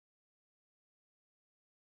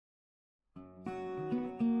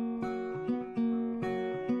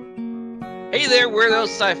Hey there, we're those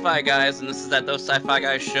sci-fi guys, and this is that Those Sci-Fi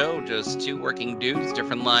Guys show. Just two working dudes,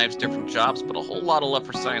 different lives, different jobs, but a whole lot of love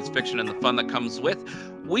for science fiction and the fun that comes with.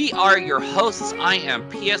 We are your hosts. I am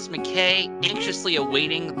P.S. McKay, anxiously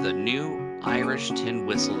awaiting the new Irish tin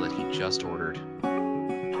whistle that he just ordered.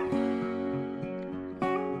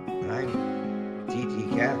 And I'm TT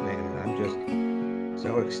Catman, and I'm just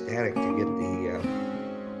so ecstatic to get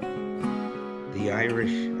the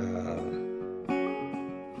Irish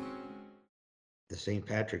the St.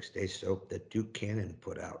 Patrick's Day soap that Duke Cannon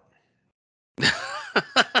put out.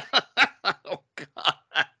 Oh,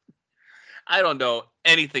 God. I don't know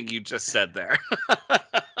anything you just said there.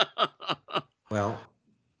 Well,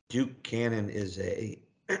 Duke Cannon is a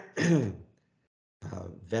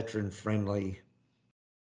veteran-friendly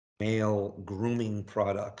male grooming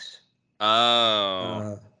products. Oh,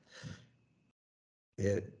 Uh,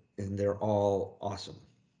 and they're all awesome.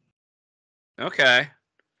 okay.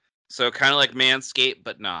 So kind of like Manscaped,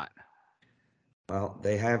 but not. Well,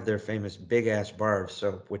 they have their famous big ass bar of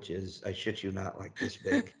soap, which is, I shit you not, like this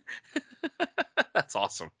big. That's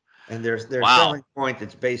awesome. And their Wow. selling point,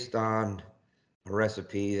 it's based on a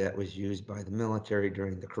recipe that was used by the military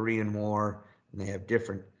during the Korean War, and they have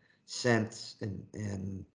different scents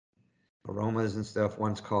and aromas and stuff.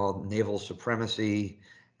 One's called Naval Supremacy,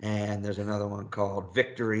 and there's another one called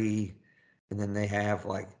Victory, and then they have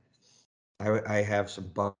like I have some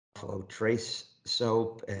Buffalo Trace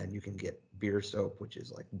soap, and you can get beer soap, which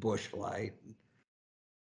is like Bush Light.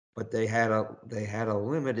 But they had a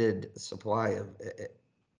limited supply of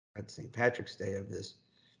at St. Patrick's Day of this,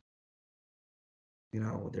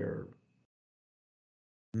 their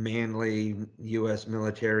manly U.S.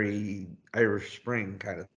 military Irish Spring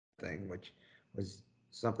kind of thing, which was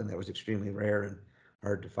something that was extremely rare and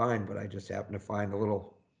hard to find. But I just happened to find a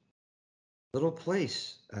little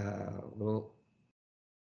place, little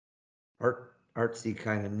artsy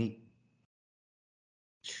kind of neat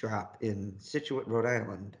shop in Scituate, Rhode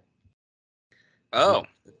Island. Because Oh,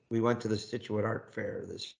 we went to the Scituate Art Fair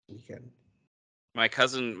this weekend. my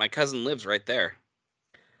cousin lives right there.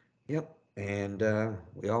 Yep, and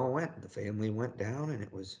we all went. The family went down, and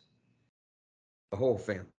it was the whole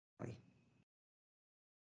family.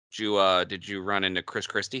 Did you run into Chris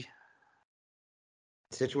Christie?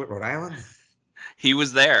 Scituate, Rhode Island. He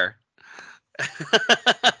was there.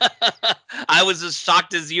 I was as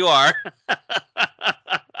shocked as you are.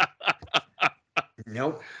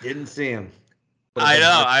 Nope, didn't see him. Would have I been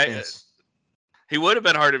know. hard to I miss. He would have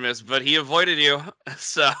been hard to miss, but he avoided you.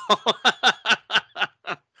 So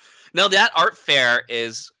no, that art fair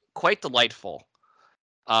is quite delightful.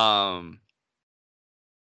 Um,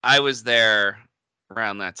 I was there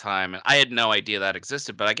around that time, and I had no idea that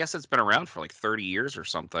existed, but I guess it's been around for like 30 years or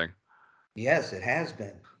something. Yes, it has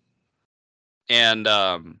been. And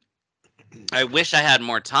I wish I had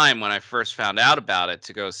more time when I first found out about it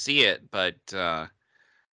to go see it, but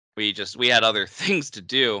we had other things to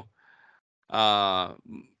do. Uh,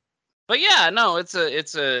 but yeah, no, it's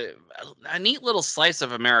a neat little slice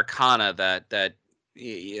of Americana that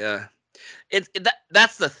yeah,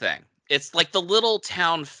 that's the thing. It's like the little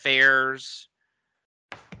town fairs,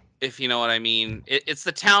 if you know what I mean. It's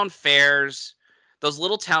the town fairs, those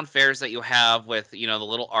little town fairs that you have with the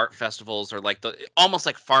little art festivals or like the almost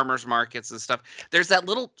like farmers markets and stuff. There's that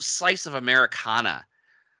little slice of Americana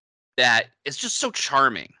that is just so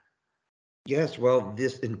charming. Yes, well,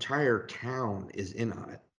 this entire town is in on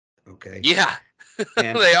it. Okay, Yeah,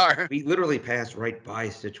 and they are. we literally passed right by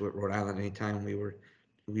Scituate, Rhode Island. Anytime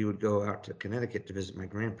we would go out to Connecticut to visit my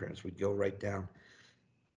grandparents. We'd go right down,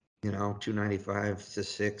 295 to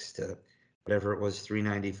six to whatever it was, Hey,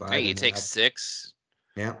 395, you and then take I, six.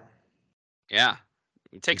 yeah, Yeah,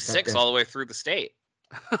 you we take cut six that all the way through the state.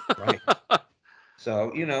 right.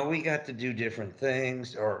 So, we got to do different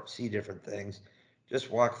things or see different things.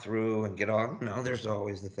 Just walk through and get on. There's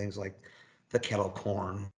always the things like the kettle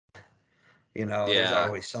corn. There's Yeah,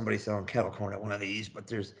 always somebody selling kettle corn at one of these, but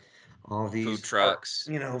there's all food these trucks.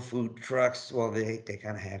 food trucks. Well, they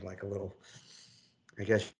kind of had like a little, I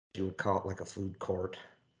guess you would call it like a food court.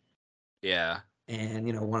 Yeah.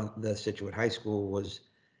 And one of the Scituate High School was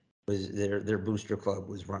their booster club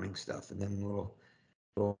was running stuff, and then little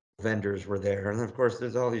vendors were there, and of course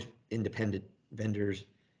there's all these independent vendors.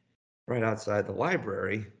 Right outside the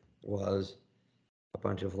library was a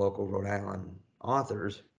bunch of local Rhode Island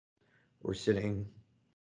authors were sitting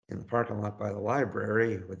in the parking lot by the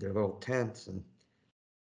library with their little tents. And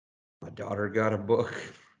my daughter got a book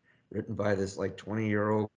written by this like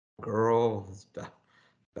 20-year-old girl. It's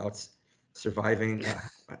about surviving,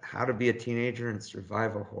 how to be a teenager and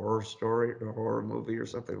survive a horror story, a horror movie, or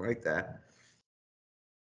something like that.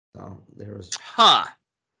 There was Huh.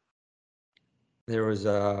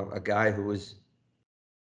 a guy who was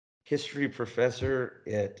history professor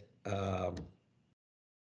at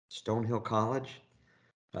Stonehill College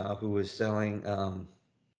who was selling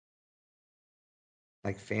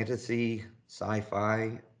like fantasy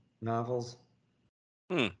sci-fi novels.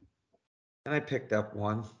 Hmm. And I picked up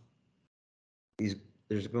one. He's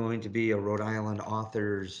There's going to be a Rhode Island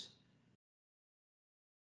authors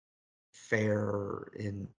fair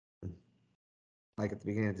in like at the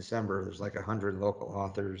beginning of December. There's like 100 local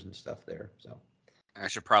authors and stuff there. So I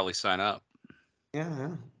should probably sign up. yeah.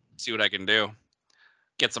 See what I can do.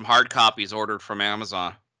 Get some hard copies ordered from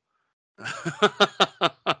Amazon.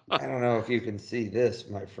 I don't know if you can see this,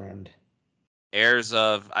 my friend. Heirs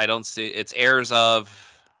of, I don't see, it's Heirs of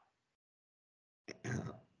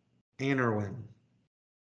Anarwin.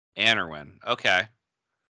 Anarwin. Okay.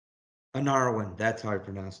 Anarwin. That's how I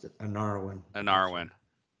pronounced it. Anarwin. Anarwin.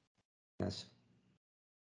 Yes.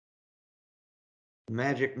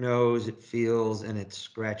 Magic knows, it feels, and it's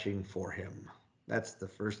scratching for him. That's the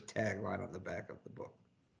first tagline on the back of the book.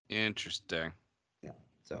 Interesting. Yeah.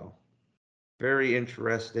 So very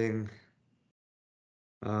interesting.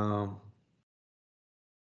 Um,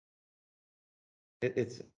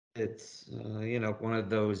 it's one of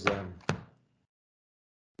those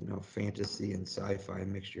fantasy and sci-fi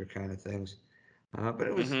mixture kind of things. But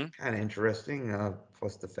it was Mm-hmm. kind of interesting.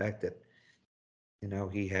 Plus the fact that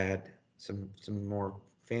he had some more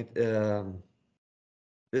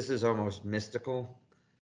this is almost mystical,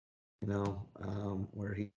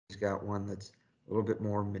 where he's got one that's a little bit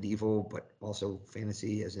more medieval, but also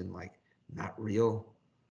fantasy, as in like not real.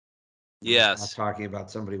 He's not Yes. talking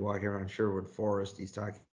about somebody walking around Sherwood Forest. He's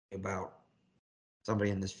talking about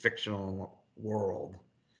somebody in this fictional world,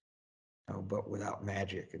 but without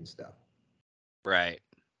magic and stuff. Right.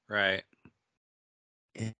 Right.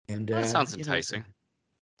 And That sounds so enticing.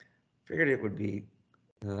 figured it would be,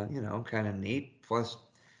 kind of neat. Plus,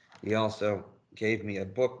 he also gave me a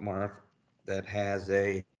bookmark that has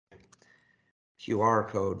a QR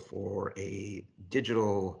code for a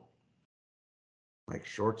digital like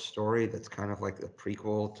short story that's kind of like the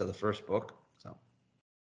prequel to the first book. So,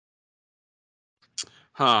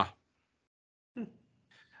 Huh.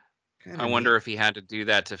 kind I of wonder neat. if he had to do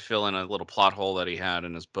that to fill in a little plot hole that he had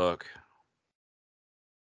in his book.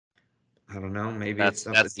 I don't know. Maybe it's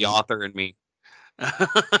something That's the neat. author in me.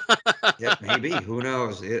 Yep, maybe. Who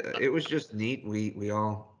knows? It was just neat. We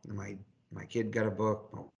all my kid got a book.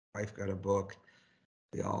 My wife got a book.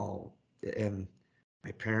 We all and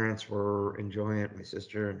my parents were enjoying it. My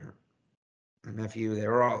sister and my nephew.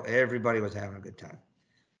 Everybody was having a good time.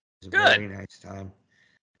 It was a very Good. nice time.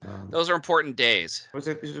 Those are important days. It was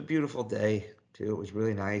a beautiful day too. It was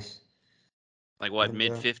really nice. Like what, And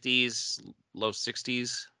mid 50s, low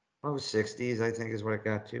 60s? I was 60s, I think, is what it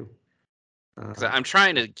got to. Because I'm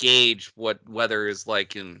trying to gauge what weather is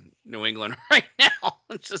like in New England right now.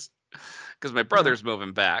 It's just because my Well, brother's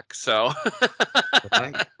moving back, so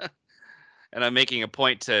right. and I'm making a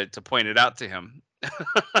point to point it out to him.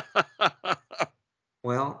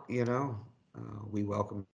 Well, we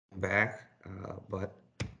welcome him back, but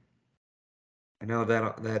I know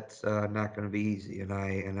that that's not going to be easy, and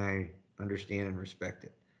I understand and respect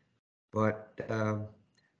it. But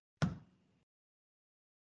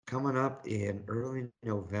coming up in early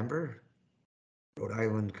November, Rhode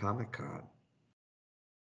Island Comic Con.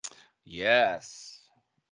 Yes.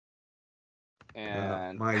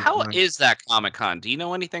 And My how my is that Comic Con? Do you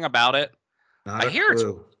know anything about it? Not I a hear it's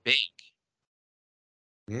clue. big.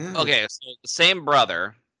 Yeah, Okay, so the same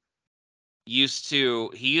brother used to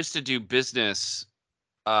do business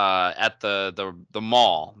at the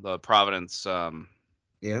mall, the Providence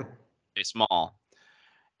yeah, Place Mall.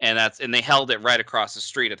 And they held it right across the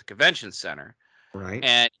street at the convention center. right.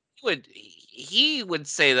 And he would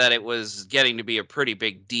say that it was getting to be a pretty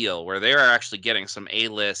big deal where they are actually getting some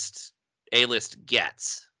A-list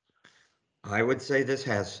gets. I would say this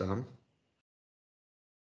has some.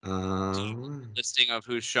 Listing of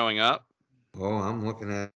who's showing up. I'm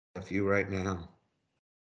looking at a few right now.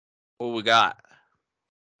 What we got?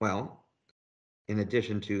 Well, in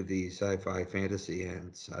addition to the sci-fi, fantasy,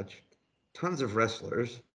 and such, tons of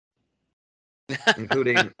wrestlers,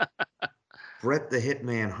 including Bret the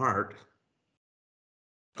Hitman Hart,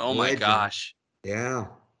 Oh my legend. gosh. Yeah.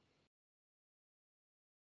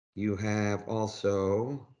 You have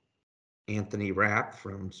also Anthony Rapp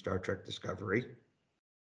from Star Trek Discovery.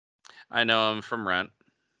 I know him from Rent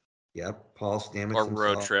Yep. Paul Stamets or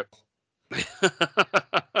Road himself. Trip.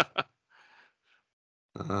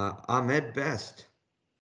 Ahmed Best,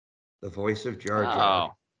 the voice of Jar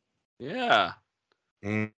Jar. Oh, yeah.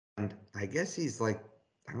 I guess he's like,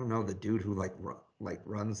 I don't know, the dude who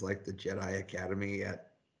runs like the Jedi Academy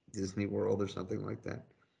at Disney World or something like that.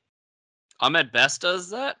 Ahmed Best does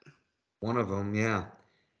that? One of them, yeah.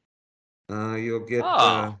 You'll get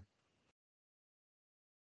Oh.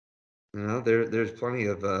 there's plenty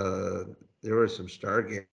of there were some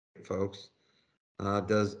Stargate folks.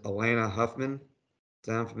 Does Alana Huffman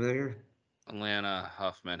sound familiar? Alana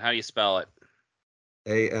Huffman. How do you spell it?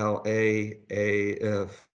 Alaina.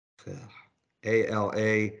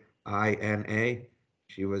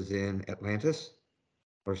 She was in Atlantis,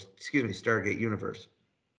 or excuse me, Stargate Universe.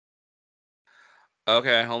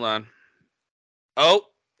 Okay, hold on. Oh,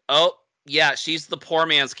 yeah, she's the poor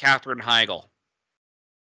man's Katherine Heigl.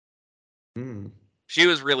 She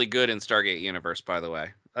was really good in Stargate Universe, by the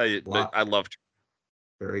way. I loved her.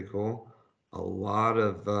 Very cool. A lot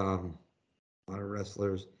of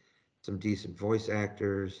wrestlers, some decent voice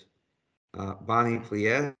actors. Bonnie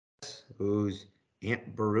Plies, who's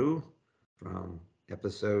Aunt Beru from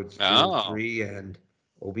episodes 2, 3, and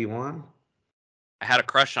Obi-Wan. I had a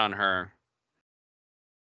crush on her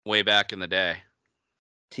way back in the day.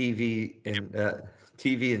 TV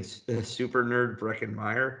and super nerd Breckin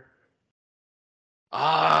Meyer.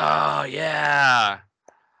 Oh, yeah.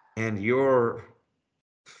 And your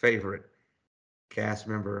favorite cast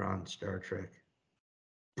member on Star Trek,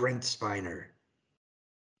 Brent Spiner.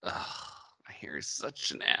 Oh, I hear he's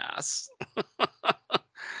such an ass.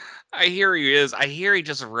 I hear he is. I hear he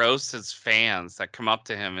just roasts his fans that come up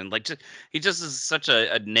to him and like he just is such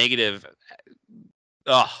a negative.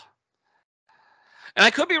 Ugh. And I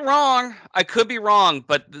could be wrong.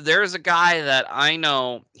 But there's a guy that I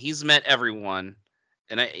know. He's met everyone,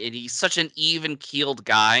 and he's such an even keeled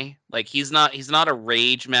guy. Like he's not a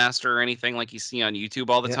rage master or anything like you see on YouTube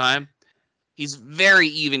all the time. He's very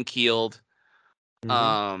even keeled.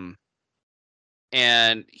 Mm-hmm.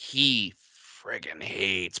 And he friggin'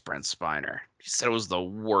 hates Brent Spiner. He said it was the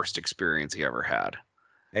worst experience he ever had.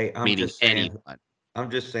 Hey, Meeting anyone. I'm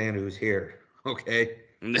just saying who's here. Okay.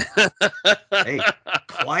 Hey,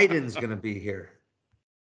 Clyden's gonna be here.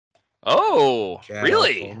 Oh, Chad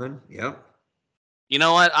really? Coleman. Yep. You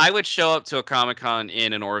know what? I would show up to a Comic-Con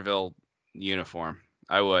in an Orville uniform.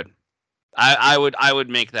 I would. I would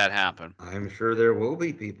make that happen. I'm sure there will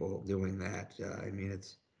be people doing that. I mean,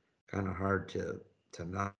 it's kind of hard to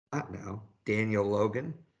not now. Daniel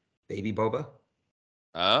Logan, Baby Boba.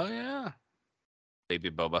 Oh yeah, baby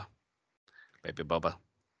Boba, baby Boba.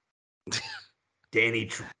 Danny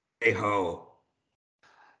Trejo.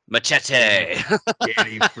 Machete.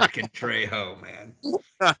 Danny freaking Trejo, man.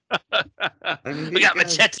 I mean, We got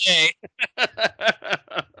guys, Machete.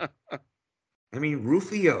 I mean,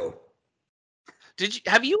 Rufio.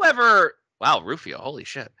 Have you ever? Wow, Rufio! Holy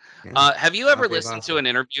shit! Yeah. Have you ever listened to an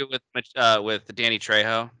interview with Danny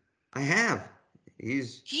Trejo? I have.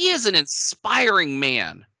 He is an inspiring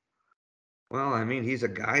man. Well, I mean, he's a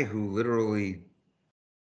guy who literally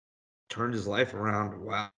turned his life around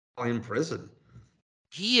while in prison.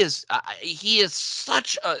 He is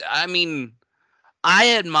such a. I mean,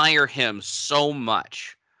 I admire him so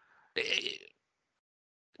much.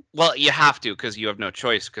 Well, you have to because you have no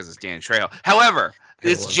choice because it's Danny Trejo. However,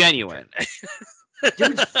 it's genuine.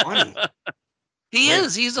 Dude's funny. He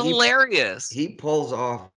is. He's hilarious. He pulls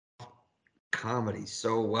off comedy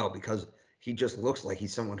so well because he just looks like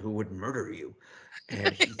he's someone who would murder you,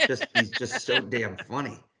 and he's just so damn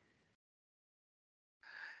funny.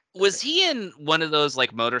 Was he in one of those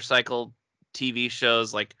like motorcycle TV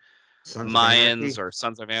shows like Sons Mayans or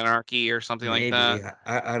Sons of Anarchy or something like that?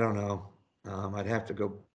 I don't know. I'd have to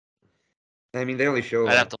go. I mean, they only show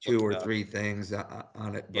like 2 or 3 things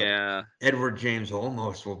on it, but yeah. Edward James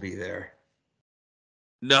Olmos will be there.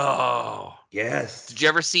 No. Yes. Did you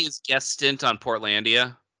ever see his guest stint on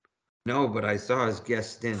Portlandia? No, but I saw his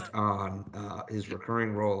guest stint on his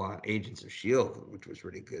recurring role on Agents of S.H.I.E.L.D., which was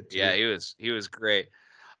really good too. Yeah, he was great.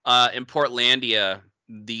 In Portlandia,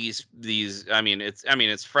 these I mean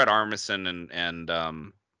it's Fred Armisen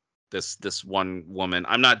and this one woman.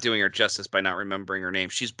 I'm not doing her justice by not remembering her name.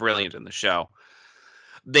 She's brilliant in the show.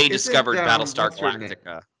 They discovered Battlestar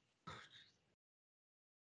Galactica.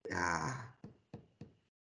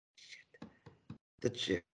 The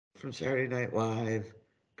chick from Saturday Night Live,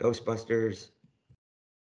 Ghostbusters.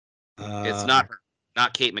 It's not her,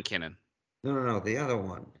 not Kate McKinnon. No, the other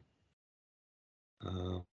one.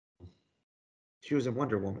 She was in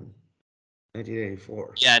Wonder Woman,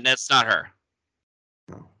 1984. Yeah, that's not her.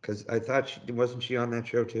 No, because I thought wasn't she on that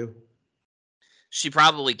show too? She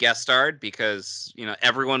probably guest starred because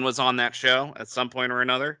everyone was on that show at some point or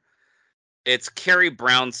another. It's Carrie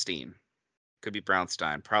Brownstein. Could be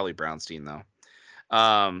Brownstein. Probably Brownstein though.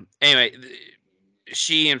 Anyway,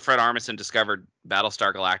 she and Fred Armisen discovered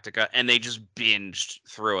Battlestar Galactica, and they just binged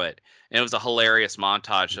through it. And it was a hilarious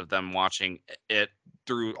montage of them watching it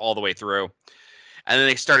through all the way through. And then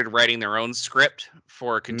they started writing their own script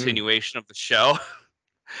for a continuation of the show.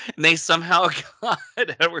 And they somehow got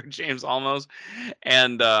Edward James Olmos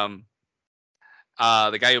and the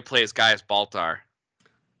guy who plays Gaius Baltar.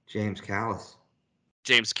 James Callis.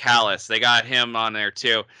 James Callis. They got him on there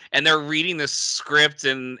too. And they're reading the script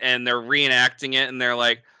and they're reenacting it, and they're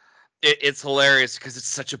like, it's hilarious because it's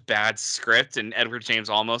such a bad script, and Edward James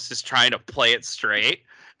Olmos is trying to play it straight.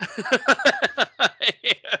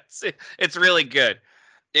 It's really good.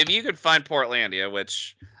 If you could find Portlandia,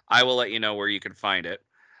 which I will let you know where you can find it.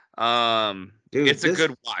 Dude, it's a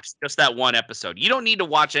good watch. Just that one episode. You don't need to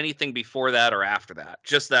watch anything before that or after that.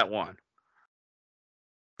 Just that one.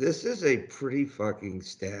 This is a pretty fucking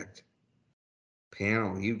stacked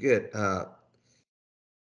panel. You get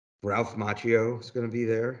Ralph Macchio is going to be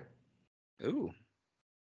there. Ooh.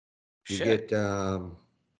 You get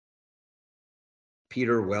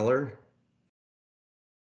Peter Weller,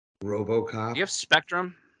 RoboCop. Do you have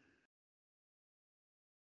Spectrum?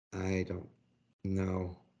 I don't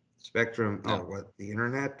know. Spectrum. No. Oh, what? The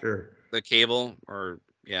internet or the cable or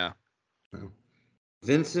yeah. No.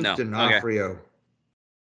 Vincent D'Onofrio. Okay.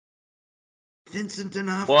 Vincent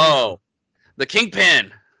D'Onofrio. Whoa. The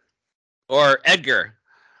Kingpin. Or Edgar.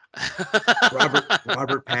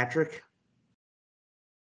 Robert Patrick.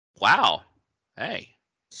 Wow. Hey.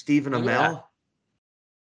 Stephen Amell.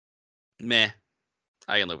 Meh.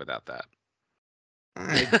 I can live without that.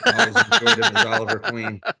 I always enjoyed him as Oliver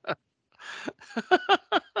Queen.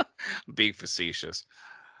 Being facetious.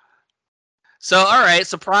 So, all right.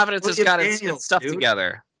 So Providence has got its stuff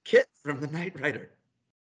together. Kit from the Knight Rider.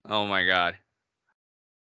 Oh my God.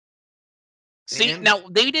 See, now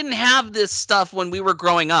they didn't have this stuff when we were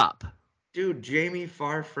growing up. Dude, Jamie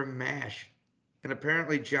Farr from MASH. And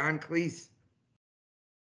apparently John Cleese.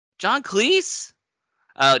 John Cleese?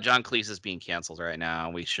 Oh, John Cleese is being canceled right now.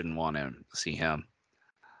 We shouldn't want to see him.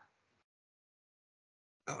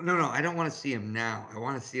 Oh, no, I don't want to see him now. I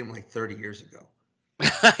want to see him like 30 years ago.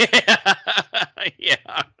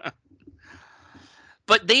 Yeah.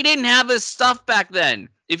 But they didn't have this stuff back then.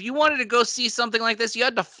 If you wanted to go see something like this, you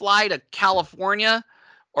had to fly to California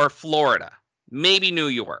or Florida, maybe New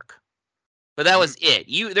York. But that was it.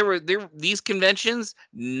 There were these conventions,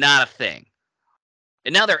 not a thing.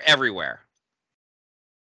 And now they're everywhere.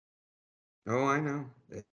 Oh, I know.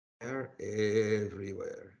 They're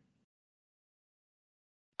everywhere.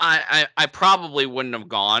 I probably wouldn't have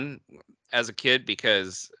gone as a kid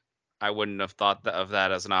because I wouldn't have thought of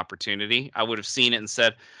that as an opportunity. I would have seen it and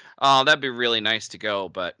said, "Oh, that'd be really nice to go,"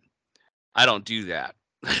 but I don't do that.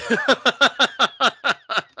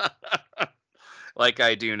 Like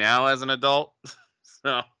I do now as an adult.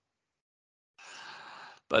 So,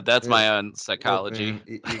 but that's my own psychology.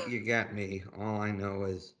 Look, man, you got me. All I know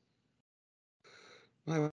is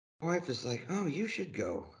my wife is like, "Oh, you should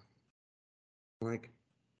go." I'm like,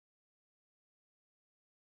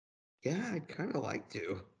 yeah, I'd kind of like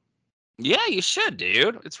to. Yeah, you should,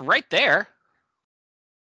 dude. It's right there.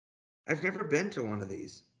 I've never been to one of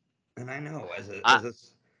these, and I know as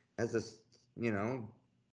a you know,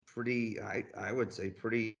 pretty. I would say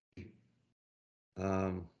pretty.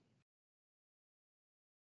 I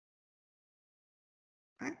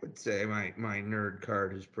would say my nerd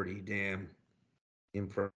card is pretty damn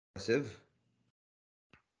impressive.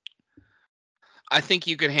 I think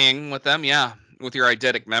you could hang with them, yeah, with your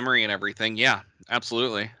eidetic memory and everything. Yeah,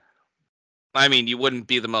 absolutely. I mean, you wouldn't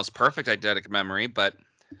be the most perfect eidetic memory, but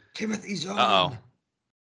Timothy Zahn. Uh-oh.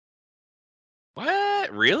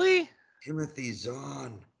 What? Really? Timothy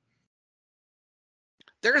Zahn.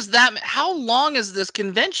 There's that. How long is this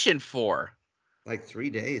convention for? Like 3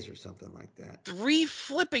 days or something like that. 3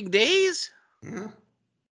 flipping days? Yeah.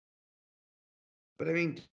 But I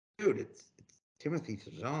mean, dude, it's Timothy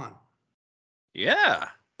Zahn. Yeah.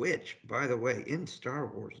 Which, by the way, in Star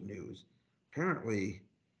Wars news, apparently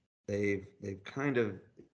they've kind of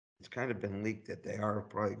been leaked that they are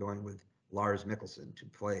probably going with Lars Mikkelsen to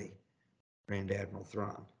play Grand Admiral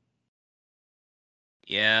Thrawn.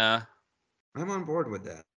 Yeah. I'm on board with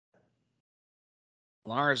that.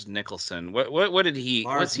 Lars Mikkelsen. What did he?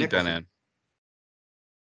 What's he been in?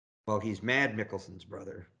 Well, he's Mad Mikkelsen's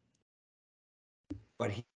brother,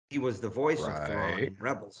 but he was the voice of Thrawn in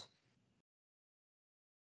Rebels.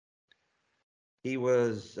 He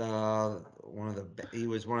was one of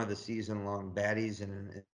the season-long baddies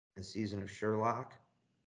in a season of Sherlock.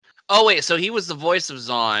 Oh wait, so he was the voice of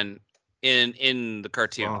Zahn in the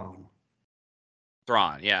cartoon.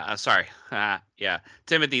 Thrawn. Yeah, sorry. Yeah,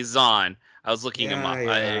 Timothy Zahn. I was looking him up.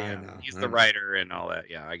 I know. He's I the know. writer and all that.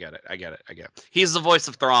 Yeah, I get it. He's the voice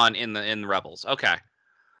of Thrawn in the Rebels. Okay.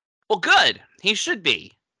 Well, good. He should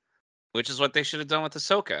be, which is what they should have done with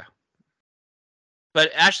Ahsoka.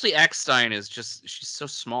 But Ashley Eckstein is she's so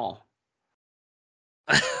small.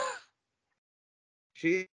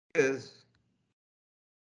 She is.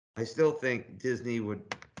 I still think Disney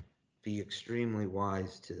would be extremely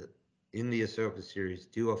wise to, in the Ahsoka series,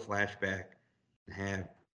 do a flashback and have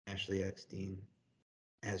Ashley Eckstein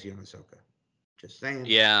as young Ahsoka. Just saying.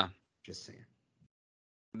 Yeah, Just saying.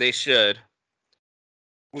 they should.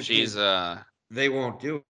 Which She's is, they won't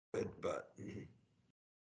do it, but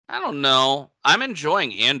I don't know. I'm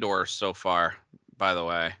enjoying Andor so far, by the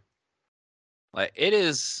way. Like it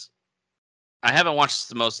is I haven't watched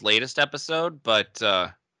the most latest episode, but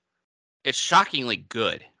it's shockingly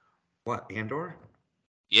good. what, Andor?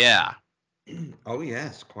 Yeah. Oh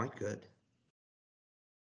yes, quite good.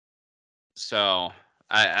 So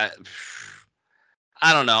I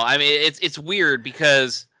I don't know. I mean, it's weird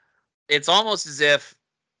because it's almost as if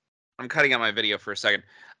I'm cutting out my video for a second.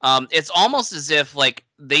 It's almost as if like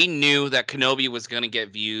they knew that Kenobi was going to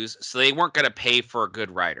get views, so they weren't going to pay for a good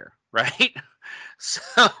writer, right? So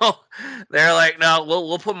they're like, no,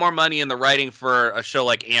 we'll put more money in the writing for a show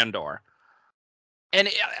like Andor. And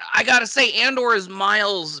I gotta say, Andor is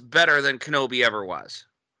miles better than Kenobi ever was.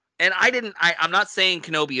 And I'm not saying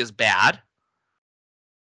Kenobi is bad,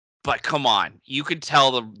 but come on, you could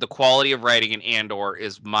tell the quality of writing in Andor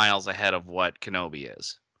is miles ahead of what Kenobi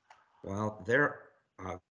is. Well, they're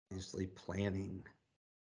obviously planning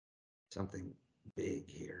something big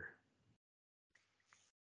here.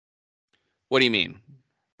 What do you mean?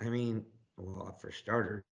 I mean, well, for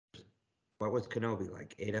starters, what was Kenobi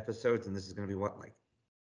like? 8 episodes, and this is going to be what, like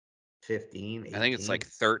 15, I think it's 18? like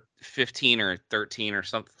 15 or 13 or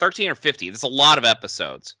something. 13 or 15. It's a lot of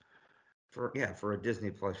episodes. For a Disney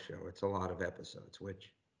Plus show, it's a lot of episodes,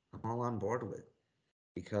 which I'm all on board with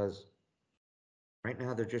because right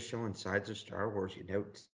now they're just showing sides of Star Wars you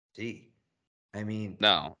don't see. I mean,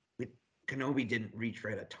 No. Kenobi didn't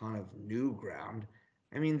retread a ton of new ground.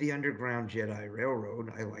 I mean, the Underground Jedi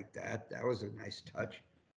Railroad, I like that. That was a nice touch.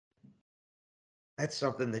 That's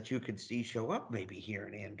something that you could see show up maybe here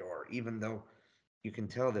in Andor, even though you can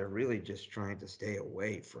tell they're really just trying to stay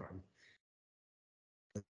away from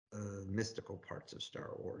the mystical parts of Star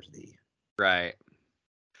Wars. Right.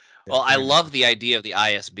 They're Well, I trying to love the idea of the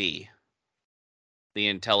ISB, the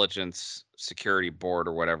Intelligence Security Board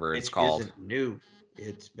or whatever it's which called. isn't new.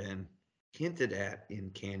 It's been hinted at in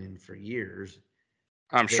canon for years,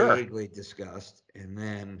 I'm sure. vaguely discussed, but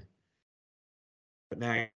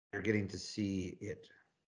now you're getting to see it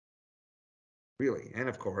really. And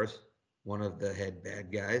of course, one of the head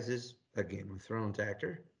bad guys is a Game of Thrones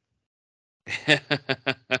actor.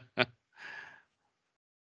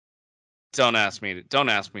 Don't ask me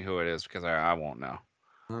who it is because I won't know.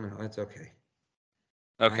 Oh no, that's okay.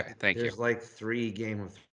 Okay, thank you. There's like 3 Game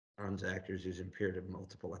of Thrones actors who's appeared in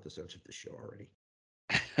multiple episodes of the show already.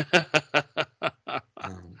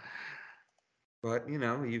 Um, but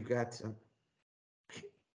you've got some.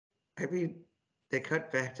 I mean, they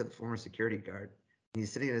cut back to the former security guard.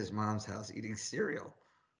 He's sitting at his mom's house eating cereal.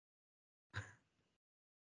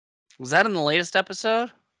 Was that in the latest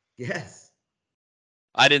episode? Yes.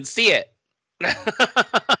 I didn't see it.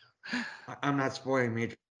 I'm not spoiling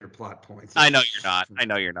major plot points. I know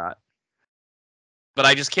you're not. But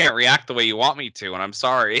I just can't react the way you want me to, and I'm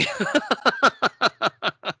sorry.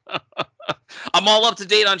 I'm all up to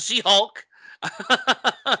date on She-Hulk.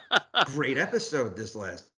 Great episode this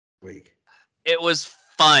last week. It was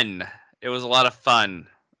fun. It was a lot of fun.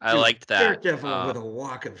 I liked that. Daredevil with a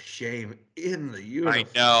walk of shame in the uniform. I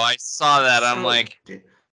know. I saw that. I'm like,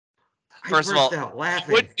 first of all, out laughing.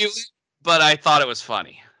 I wouldn't do it, but I thought it was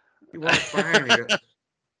funny. He walked by and he goes,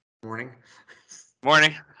 "Morning."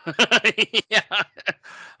 Morning. Yeah.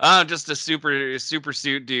 I'm just a super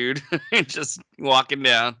suit dude, just walking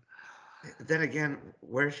down. Then again,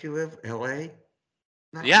 where she live? L.A.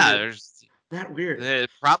 Not yeah, weird. there's not weird.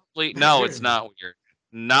 Probably not no, weird. It's not weird.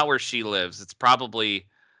 Not where she lives. It's probably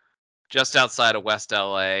just outside of West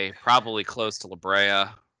LA, probably close to La Brea.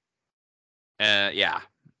 Yeah,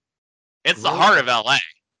 it's the heart of LA.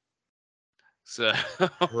 So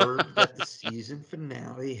heard that the season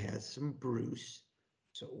finale has some Bruce,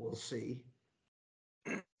 so we'll see.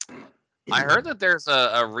 I heard that there's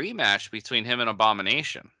a rematch between him and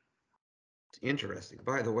Abomination. Interesting.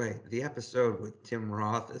 By the way, the episode with Tim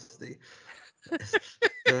Roth is the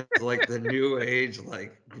like the new age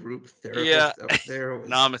group therapist up there.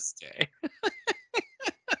 Namaste.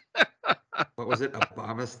 what was it?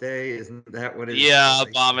 Obama's Day? Isn't that what his Yeah,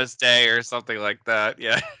 like? Obama's Day or something like that.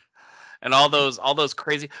 Yeah. And all those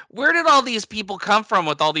crazy. Where did all these people come from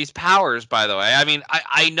with all these powers, by the way? I mean,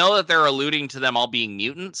 I know that they're alluding to them all being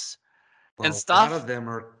mutants and Well, a lot of stuff. them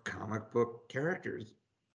are comic book characters,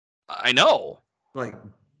 I know. like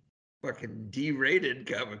fucking D-rated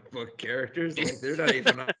comic book characters. Like they're not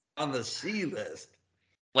even on the C list.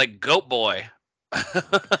 Like Goat Boy.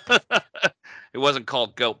 It wasn't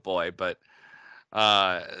called Goat Boy, but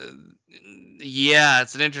uh yeah,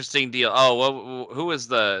 it's an interesting deal. Oh, well, who was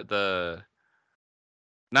the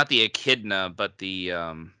not the echidna, but the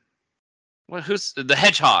who's the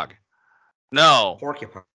hedgehog? No,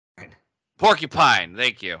 Porcupine. porcupine.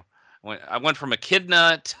 Thank you. I went from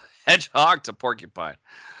echidna to hedgehog to porcupine.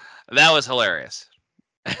 That was hilarious.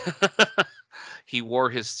 He wore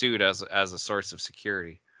his suit as a source of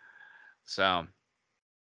security. So, all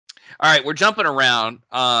right, we're jumping around.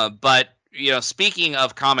 But speaking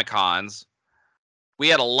of Comic Cons, we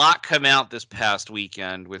had a lot come out this past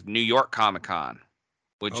weekend with New York Comic Con.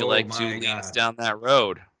 Would you Oh like to my lead us God. down that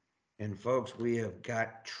road? And folks, we have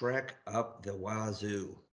got Trek up the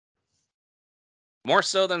wazoo. More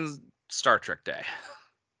so than Star Trek Day.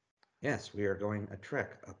 Yes, we are going a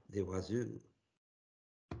trek up the wazoo.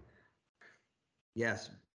 Yes,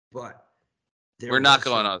 but there We're not was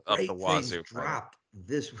going some up the great things wazoo, by the way. dropped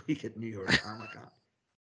this week at New York Comic Con.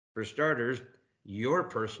 For starters, your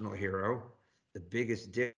personal hero, the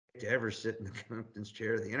biggest dick to ever sit in the captain's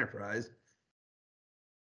chair of the Enterprise,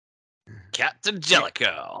 Captain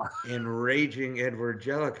Jellicoe. enraging Edward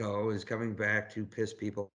Jellicoe, is coming back to piss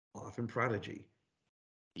people off in Prodigy.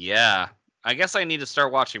 Yeah. I guess I need to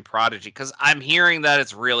start watching Prodigy because I'm hearing that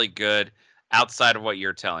it's really good outside of what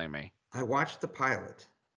you're telling me. I watched the pilot.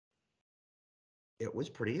 It was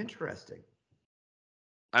pretty interesting.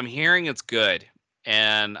 I'm hearing it's good.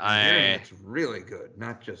 And I'm hearing it's really good,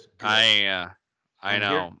 not just good. I I'm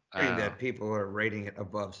know. hearing that people are rating it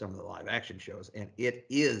above some of the live action shows, and it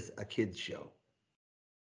is a kids show.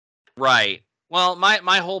 Right. Well,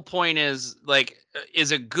 my whole point is like,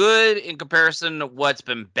 is it good in comparison to what's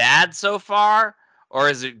been bad so far, or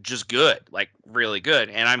is it just good, like really good?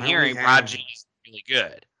 And I'm I only hearing have, Prodigy is really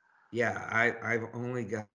good. yeah, I've only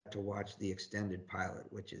got to watch the extended pilot,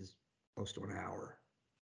 which is close to an hour,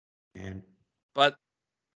 and But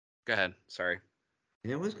go ahead. Sorry.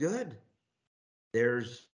 it was good.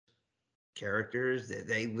 There's characters that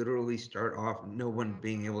they literally start off no one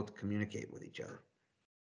being able to communicate with each other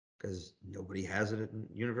because nobody has it in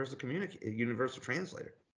Universal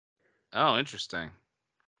Translator. Oh, interesting.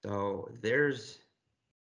 So there's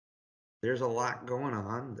a lot going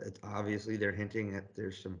on. It's obviously they're hinting at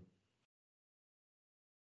there's some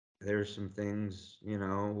things,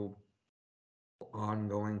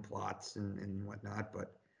 ongoing plots and whatnot.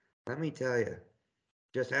 But let me tell you,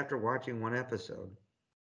 just after watching one episode,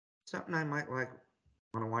 something I might want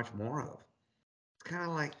to watch more of. It's kind of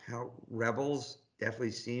like how Rebels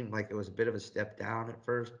definitely seemed like it was a bit of a step down at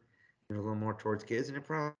first, a little more towards kids, and it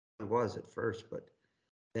probably was at first, but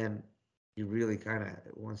then you really kind of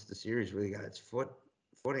once the series really got its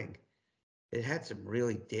footing, it had some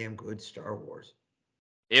really damn good Star Wars.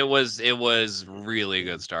 It was really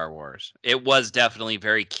good Star Wars. It was definitely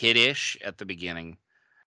very kiddish at the beginning.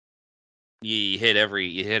 You hit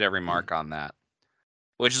every mark on that.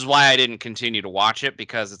 Which is why I didn't continue to watch it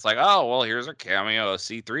because it's like, oh, well, here's a cameo of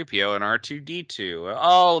C3PO and R2D2.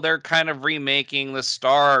 Oh, they're kind of remaking the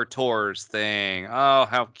Star Tours thing. Oh,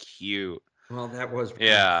 how cute. Well, that was kind of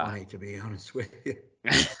Yeah. funny to be honest with you.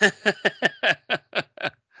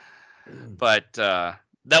 But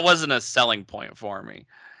that wasn't a selling point for me.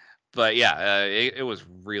 But yeah, it was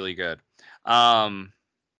really good.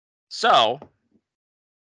 So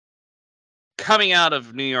coming out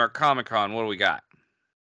of New York Comic Con, what do we got?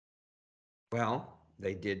 Well,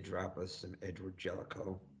 they did drop us some Edward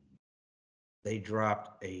Jellicoe. They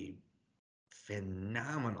dropped a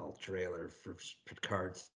phenomenal trailer for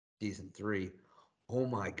Picard season 3. Oh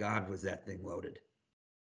my God, was that thing loaded?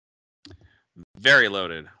 Very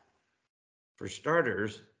loaded. For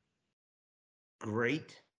starters,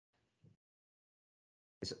 great.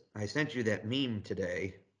 I sent you that meme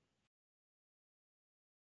today.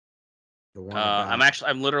 The one about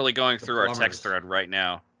I'm literally going the through our text plumbers. thread right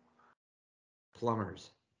now. Plumbers.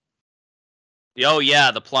 Oh yeah,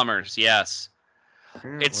 the plumbers. Yes,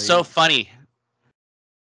 it's so Apparently, funny.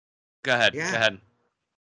 Go ahead. Go yeah, ahead.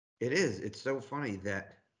 it is. It's so funny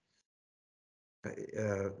that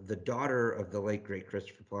the daughter of the late great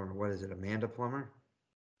Christopher Plummer, what is it, Amanda Plummer?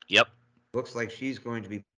 Yep. Looks like she's going to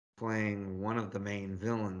be playing one of the main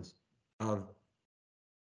villains of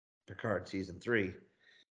Picard season 3.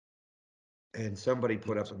 And somebody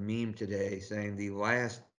put up a meme today saying the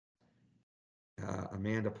last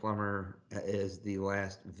Amanda Plummer is the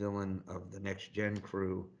last villain of the Next Gen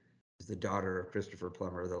crew. Is the daughter of Christopher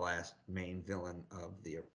Plummer, the last main villain of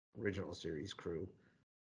the original series crew.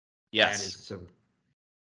 Yes. That is some.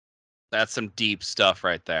 That's some deep stuff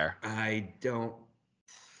right there. I don't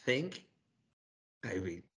think. I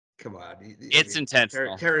mean, come on. It's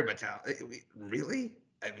intentional. Terry Mattel. Really?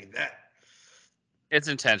 I mean that. It's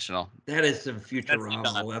intentional. That is some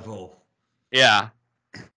Futurama level. Yeah.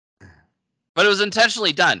 But it was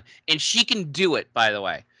intentionally done. And she can do it, by the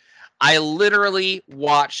way. I literally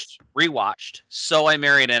rewatched So I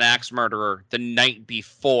Married an Axe Murderer the night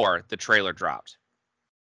before the trailer dropped.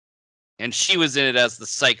 And she was in it as the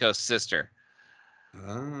psycho sister.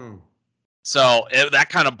 Oh. So that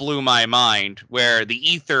kind of blew my mind, where the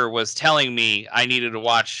ether was telling me I needed to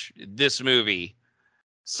watch this movie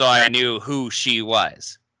so I knew who she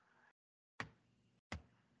was.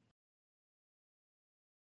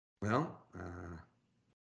 Well,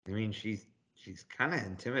 I mean, she's kind of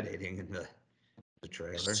intimidating in the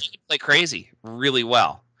trailer. She can play crazy really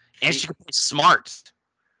well, and she can play smart.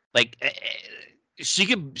 Like she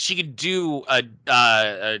could do a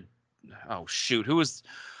oh shoot, who was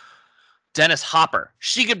Dennis Hopper?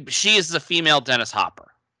 She is the female Dennis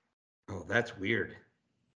Hopper. Oh, that's weird.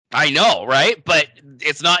 I know, right? But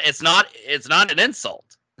it's not an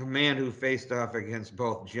insult. A man who faced off against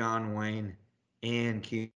both John Wayne and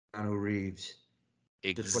Keanu Reeves.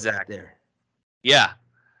 Exactly. There. Yeah,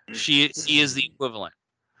 she is the equivalent.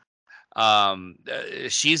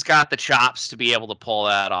 She's got the chops to be able to pull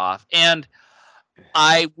that off. And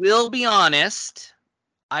I will be honest,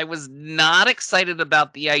 I was not excited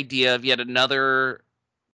about the idea of yet another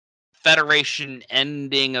Federation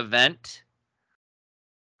ending event.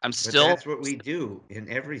 But that's what we do in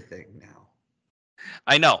everything now.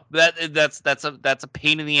 I know that's a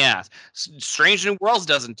pain in the ass. Strange New Worlds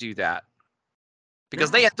doesn't do that because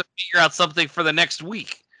they have to figure out something for the next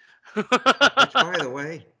week. Which, by the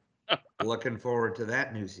way, looking forward to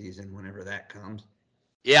that new season whenever that comes.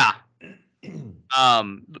 Yeah.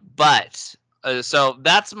 But so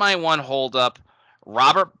that's my one holdup.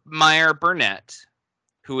 Robert Meyer Burnett,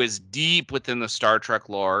 who is deep within the Star Trek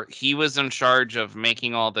lore, he was in charge of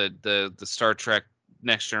making all the Star Trek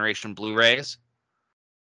Next Generation Blu-rays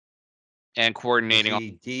and coordinating. Is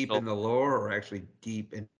he deep in the lore or actually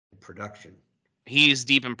deep in production? He's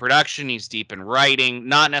deep in production. He's deep in writing,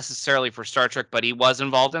 not necessarily for Star Trek, but he was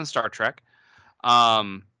involved in Star Trek.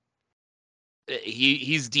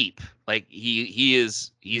 He's deep. Like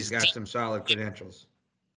he's got deep. Some solid credentials.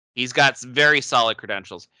 He's got very solid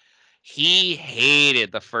credentials. He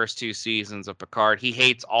hated the first 2 seasons of Picard. He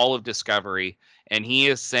hates all of Discovery, and he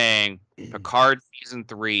is saying Picard season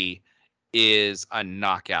 3 is a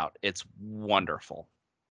knockout. It's wonderful.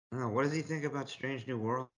 Oh, what does he think about Strange New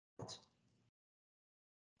Worlds?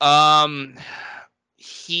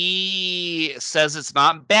 He says it's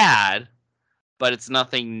not bad, but it's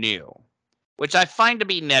nothing new, which I find to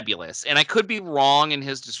be nebulous. And I could be wrong in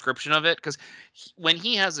his description of it, because when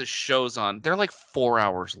he has his shows on, they're like 4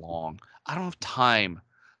 hours long. I don't have time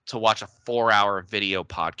to watch a 4-hour video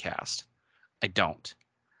podcast. I don't.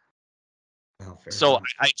 Oh, so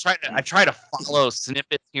I try to follow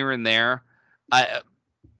snippets here and there.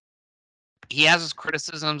 He has his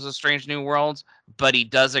criticisms of Strange New Worlds, but he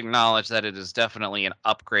does acknowledge that it is definitely an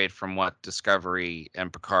upgrade from what Discovery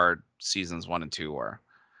and Picard seasons 1 and 2 were.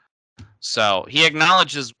 So he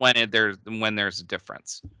acknowledges when there's a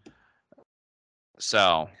difference.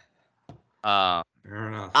 So fair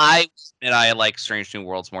enough. I like Strange New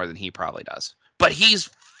Worlds more than he probably does. But he's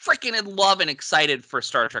freaking in love and excited for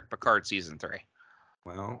Star Trek Picard season 3.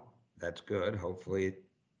 Well, that's good. Hopefully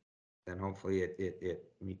it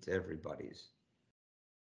meets everybody's.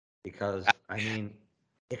 Because I mean,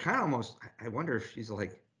 it kind of almost. I wonder if she's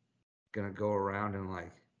like gonna go around and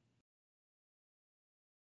like,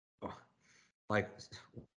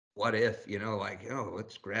 what if, like, oh,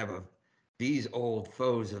 let's grab these old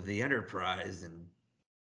foes of the Enterprise and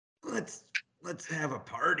let's have a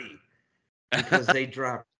party because they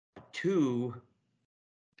dropped 2.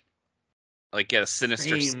 Like get a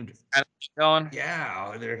sinister famed, going.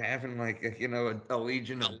 Yeah, they're having like a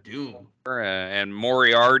Legion of Doom. And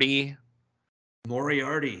Moriarty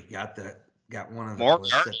got one of the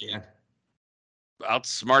clips at the end.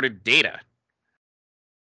 Outsmarted Data.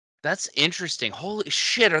 That's interesting. Holy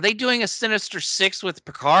shit! Are they doing a Sinister Six with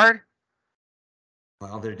Picard?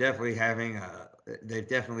 Well, they're definitely they've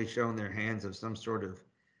definitely shown their hands of some sort of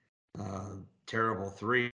terrible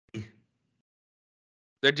 3.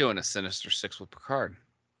 They're doing a Sinister Six with Picard.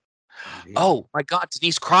 Maybe. Oh my God,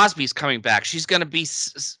 Denise Crosby's coming back. She's gonna be.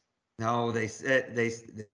 No, they said they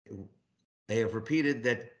have repeated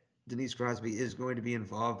that Denise Crosby is going to be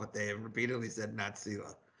involved, but they have repeatedly said not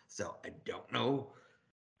Sela. So I don't know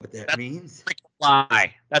what that That's means. a freaking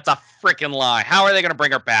lie. That's a freaking lie. How are they gonna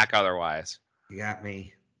bring her back otherwise? You got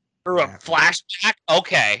me. Through a flashback?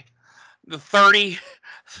 Okay. The 30,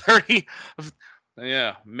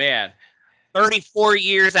 yeah, man. 34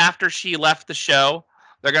 years after she left the show,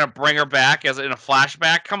 they're gonna bring her back as in a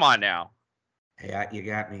flashback. Come on now. Hey, you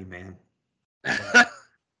got me, man.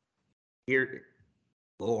 Here,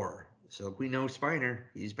 Lore. So we know Spiner.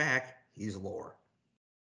 He's back. He's Lore.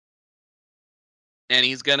 And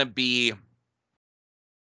he's gonna be.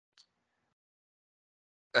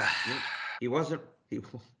 He wasn't. He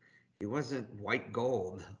wasn't white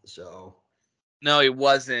gold. So. No, he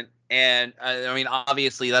wasn't. And I mean,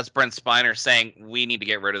 obviously, that's Brent Spiner saying we need to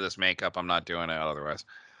get rid of this makeup. I'm not doing it otherwise.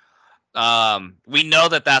 We know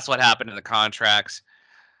that that's what happened in the contracts.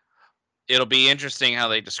 It'll be interesting how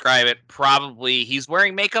they describe it. Probably he's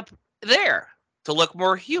wearing makeup there to look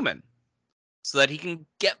more human so that he can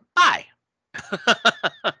get by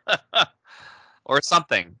or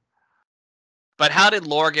something. But how did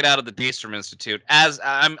Lore get out of the Daystrom Institute? As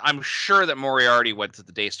I'm sure that Moriarty went to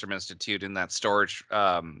the Daystrom Institute in that storage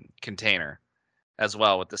container as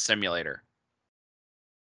well with the simulator.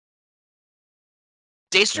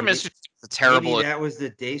 Daystrom Institute is a terrible. Maybe that was the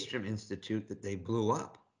Daystrom Institute that they blew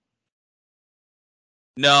up.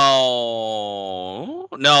 No,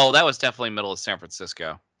 that was definitely middle of San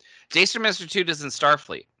Francisco. Daystrom Institute is in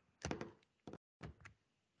Starfleet.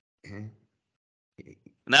 Okay.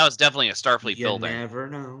 And that was definitely a Starfleet building. You never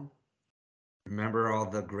know. Remember all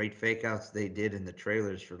the great fake outs they did in the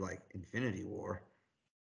trailers for like Infinity War?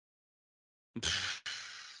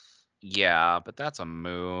 Yeah, but that's a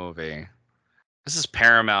movie. This is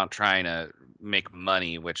Paramount trying to make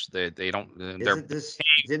money, which they don't. Isn't this?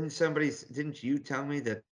 Didn't you tell me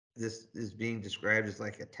that this is being described as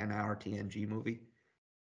like a 10-hour TNG movie?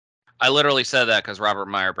 I literally said that because Robert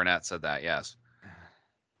Meyer Burnett said that. Yes.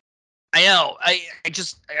 I know. I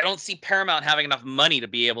don't see Paramount having enough money to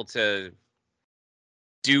be able to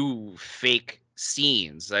do fake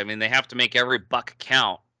scenes. I mean, they have to make every buck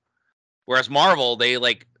count. Whereas Marvel, they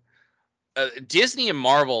like Disney and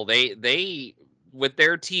Marvel, they with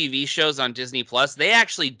their TV shows on Disney Plus, they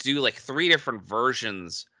actually do like 3 different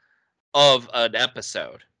versions of an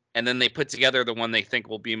episode, and then they put together the one they think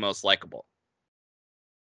will be most likable.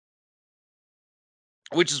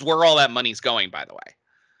 Which is where all that money's going, by the way.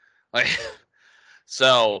 Like,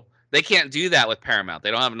 so they can't do that with Paramount.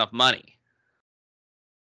 They don't have enough money.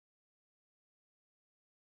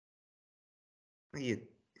 You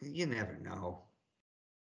never know.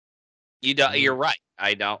 You're right.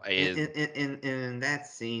 I don't. In that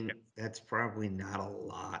scene, that's probably not a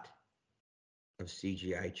lot of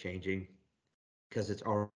CGI changing because it's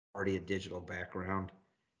already a digital background.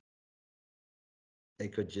 They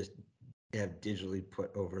could just have digitally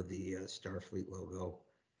put over the Starfleet logo.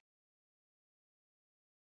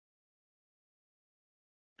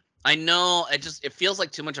 I know. It feels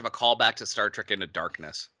like too much of a callback to Star Trek Into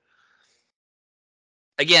Darkness.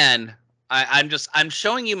 Again, I'm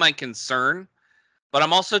showing you my concern, but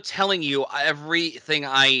I'm also telling you everything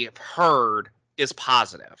I've heard is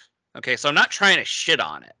positive. Okay, so I'm not trying to shit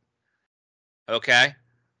on it. Okay,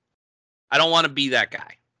 I don't want to be that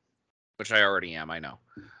guy, which I already am. I know,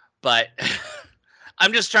 but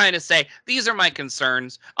I'm just trying to say these are my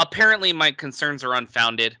concerns. Apparently, my concerns are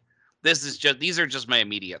unfounded. These are just my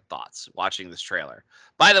immediate thoughts watching this trailer.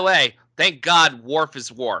 By the way, thank God Worf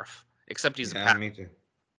is Worf, except he's a me too.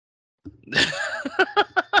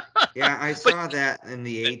 Yeah, I saw that in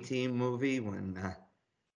the A-Team movie when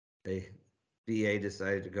they BA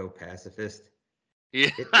decided to go pacifist. Yeah.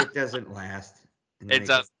 It doesn't last. And then It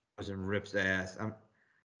does. Goes and rips ass.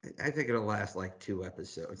 I think it'll last like 2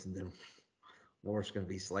 episodes, and then Worf's going to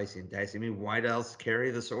be slicing and dicing. I mean, why else carry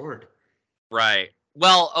the sword? Right.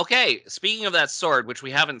 Well, okay. Speaking of that sword, which we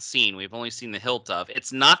haven't seen, we've only seen the hilt of.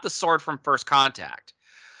 It's not the sword from First Contact.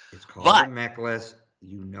 It's called a mek'leth.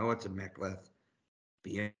 You know it's a mek'leth.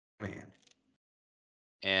 Be a man.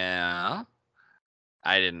 Yeah.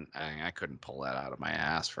 I couldn't pull that out of my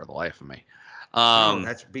ass for the life of me. No,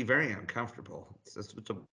 that's be very uncomfortable. It's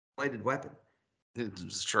a bladed weapon.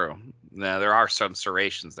 It's true. Yeah, there are some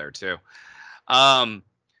serrations there too. The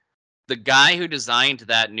guy who designed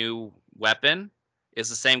that new weapon is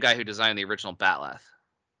the same guy who designed the original Batleth.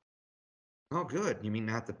 Oh, good. You mean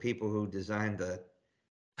not the people who designed the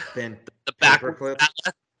bent the paperclip?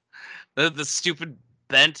 The stupid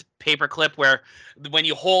bent paperclip where when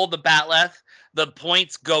you hold the Batleth, the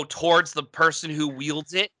points go towards the person who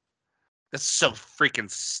wields it. That's so freaking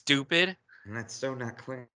stupid. And that's so not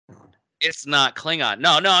Klingon. It's not Klingon.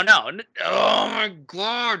 No. Oh my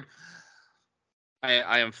god.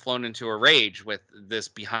 I am flown into a rage with this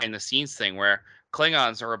behind the scenes thing where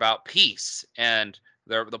Klingons are about peace, and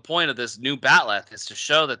the point of this new bat'leth is to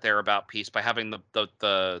show that they're about peace by having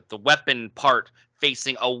the weapon part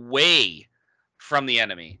facing away from the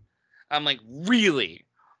enemy. I'm like, really?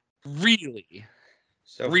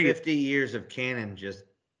 So 50 years of canon just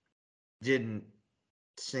didn't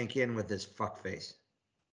sink in with this fuckface.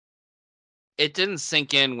 It didn't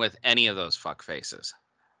sink in with any of those fuck faces.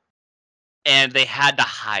 And they had to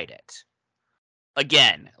hide it.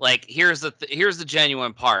 Again, like here's the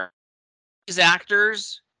genuine part. These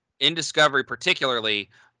actors in Discovery particularly,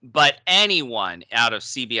 but anyone out of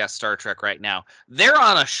CBS Star Trek right now, they're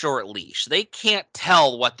on a short leash. They can't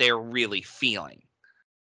tell what they're really feeling.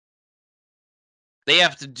 They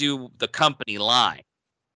have to do the company line.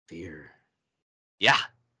 Fear. Yeah.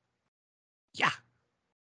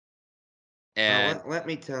 And And let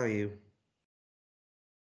me tell you,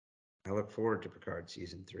 I look forward to Picard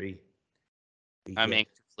season 3. I'm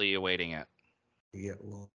anxiously awaiting it. You get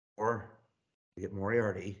Lore, you get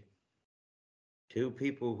Moriarty, two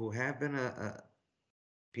people who have been a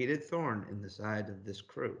repeated thorn in the side of this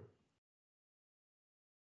crew.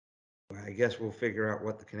 I guess we'll figure out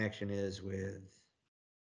what the connection is with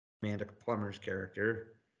Amanda Plummer's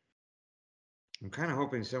character. I'm kind of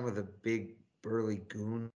hoping some of the big burly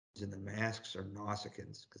goons in the masks are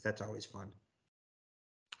Nausicaans, because that's always fun.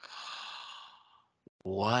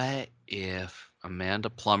 What if Amanda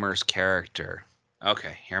Plummer's character...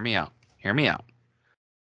 Okay, hear me out.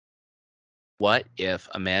 What if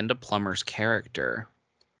Amanda Plummer's character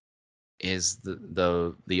is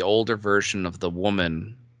the older version of the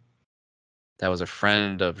woman that was a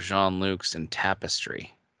friend of Jean-Luc's in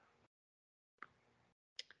Tapestry?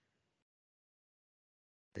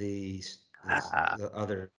 The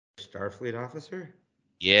other Starfleet officer?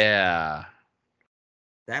 Yeah.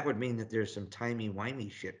 That would mean that there's some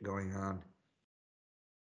timey-wimey shit going on.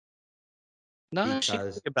 No,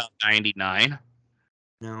 she's about 99.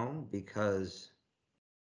 No, because,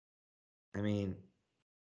 I mean,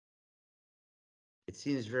 it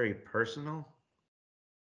seems very personal,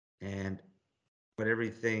 and what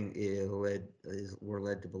everything we're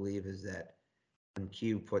led to believe is that when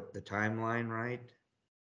Q put the timeline right,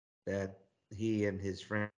 that he and his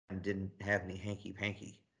friend didn't have any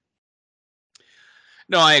hanky-panky.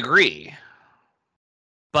 No, I agree.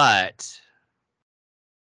 But it's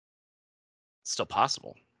still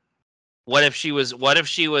possible. What if she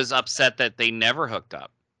was upset that they never hooked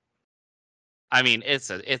up? I mean,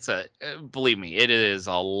 believe me, it is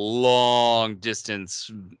a long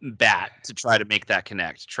distance bat to try to make that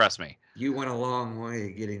connect. Trust me. You went a long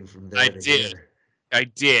way getting from there to here. I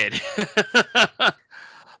did.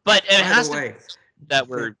 But it has to be that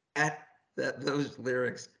we're that those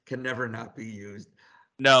lyrics can never not be used.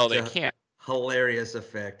 No, they can't. Hilarious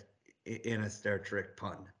effect in a Star Trek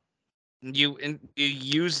pun. You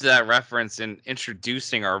used that reference in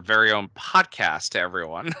introducing our very own podcast to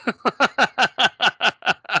everyone.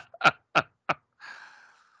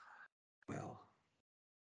 Well,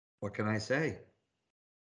 what can I say?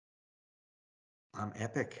 I'm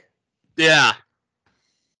epic. Yeah,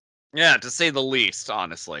 to say the least,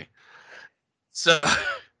 honestly. So,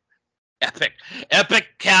 epic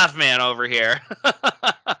Calfman over here.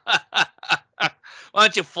 Why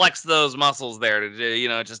don't you flex those muscles there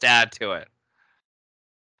to, just add to it?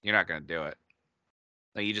 You're not going to do it.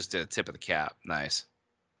 No, you just did a tip of the cap. Nice.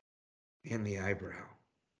 And the eyebrow.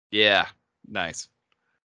 Yeah, nice.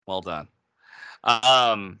 Well done.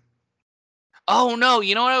 Oh no,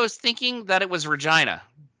 you know what I was thinking? That it was Regina.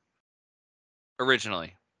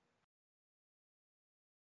 Originally.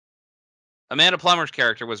 Amanda Plummer's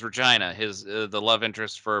character was Regina, the love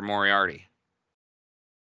interest for Moriarty.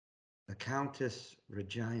 The Countess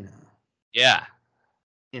Regina. Yeah.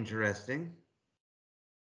 Interesting.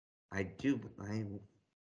 I think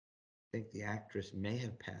the actress may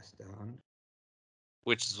have passed on.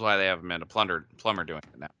 Which is why they have Amanda Plummer doing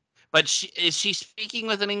it now. But is she speaking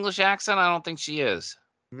with an English accent? I don't think she is.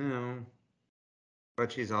 No.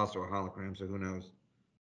 But she's also a hologram, so who knows?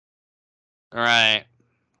 All right.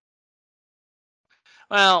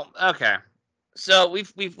 Well, okay. So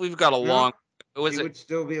we've got a long. She would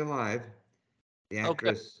still be alive. The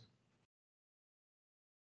actress.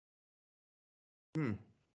 Okay.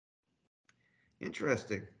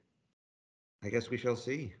 Interesting. I guess we shall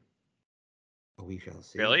see. We shall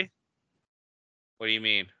see. Really? What do you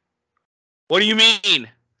mean? What do you mean?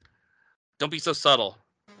 Don't be so subtle.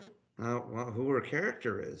 Well, who her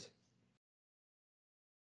character is?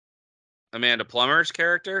 Amanda Plummer's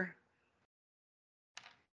character?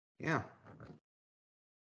 Yeah.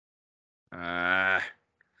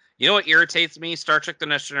 You know what irritates me? Star Trek The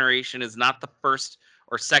Next Generation is not the first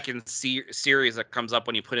or second series that comes up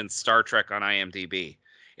when you put in Star Trek on IMDb.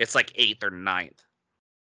 It's like 8th or 9th.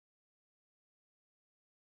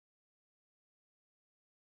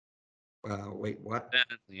 Wait, what?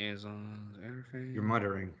 Liaisons, interface. You're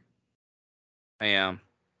muttering. I am.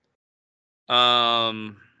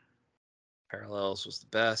 Parallels was the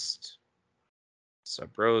best. Sub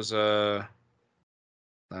Rosa.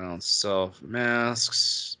 Silence Self.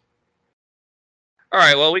 Masks. All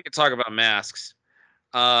right, well, we could talk about masks.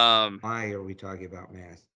 Why are we talking about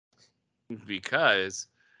masks? Because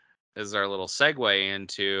this is our little segue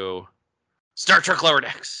into Star Trek Lower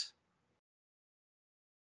Decks.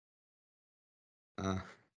 That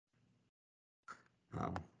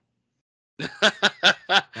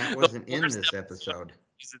wasn't in this episode.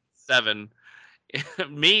 Season 7.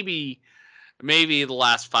 maybe the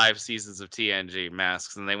last 5 seasons of TNG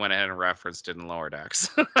masks, and they went ahead and referenced it in Lower Decks.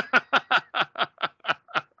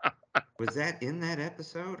 Was that in that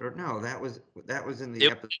episode, or no? That was in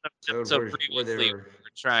the episode where they were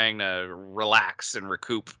trying to relax and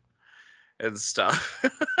recoup and stuff.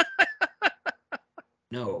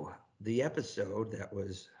 No, the episode that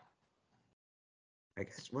was, I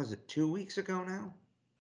guess, was it 2 weeks ago now?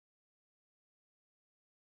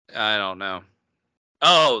 I don't know.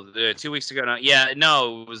 Oh, 2 weeks ago now. Yeah,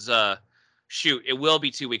 no, it was shoot, it will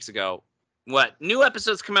be 2 weeks ago. What? New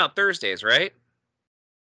episodes come out Thursdays, right?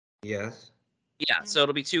 Yes. Yeah, so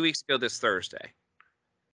it'll be 2 weeks ago this Thursday.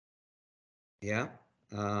 Yeah.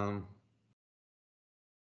 Oh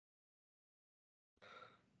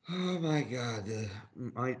my God.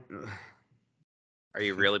 Are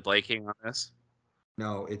you really blanking on this?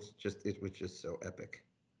 No, it was just so epic.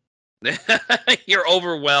 You're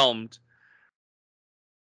overwhelmed.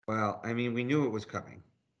 Well, I mean, we knew it was coming.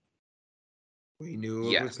 We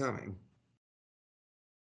knew it was coming.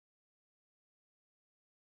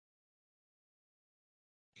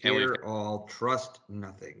 Here, all trust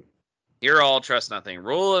nothing. Here, all trust nothing.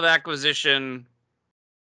 Rule of acquisition.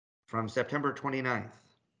 From September 29th.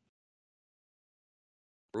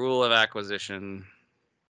 Rule of acquisition.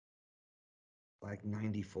 Like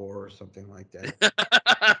 94 or something like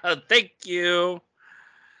that. Thank you.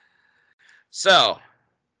 So,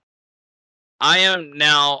 I am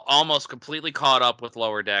now almost completely caught up with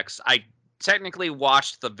Lower Decks. I technically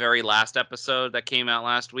watched the very last episode that came out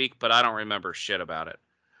last week, but I don't remember shit about it.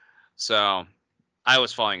 So, I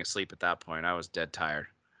was falling asleep at that point. I was dead tired.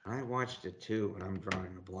 I watched it too, and I'm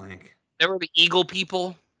drawing a blank. There were the Eagle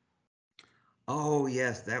people. Oh,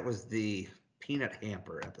 yes, that was the Peanut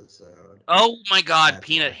Hamper episode. Oh my God, that's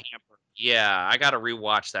Peanut Hamper. Yeah, I got to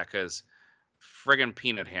rewatch that because friggin'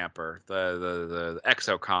 Peanut Hamper, the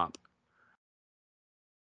Exo comp.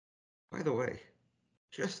 By the way,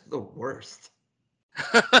 just the worst.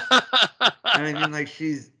 I mean, like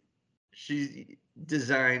she's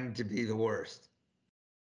designed to be the worst.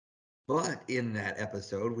 But in that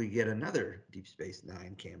episode, we get another Deep Space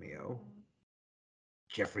Nine cameo.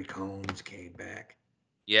 Jeffrey Combs came back.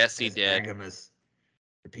 Yes, he did. Agamus,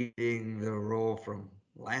 repeating the role from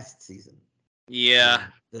last season. Yeah.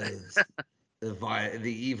 The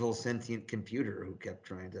evil sentient computer who kept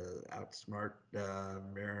trying to outsmart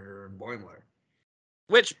Mariner and Boimler.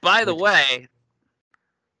 Which, by the way,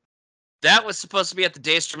 that was supposed to be at the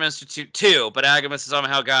Daystrom Institute too, but Agamus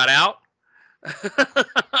somehow got out.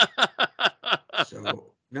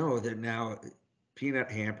 So no, they're now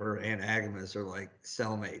Peanut Hamper and Agamus are like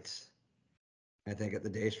cellmates. I think at the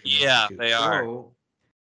Daystrom Institute. They are. So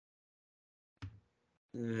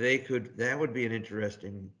that would be an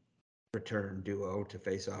interesting return duo to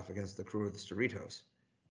face off against the crew of the Cerritos.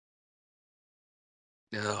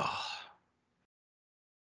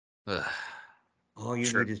 All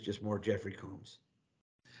you need is just more Jeffrey Combs.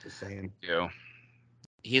 Just saying.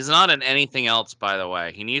 He's not in anything else, by the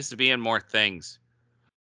way. He needs to be in more things.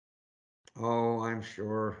 Oh, I'm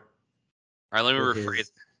sure. All right, let me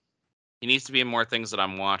rephrase. He needs to be in more things that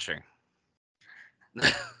I'm watching.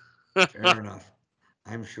 Fair enough.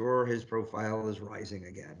 I'm sure his profile is rising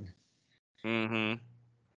again. Mm-hmm.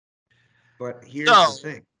 But here's the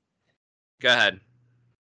thing. Go ahead.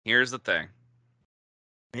 Here's the thing.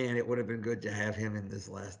 Man, it would have been good to have him in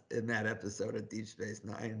that episode of Deep Space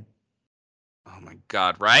Nine. Oh my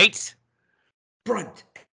God! Right? Brunt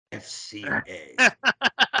FCA.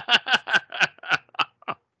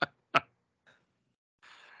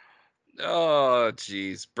 Oh,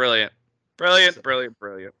 geez. Brilliant. Brilliant.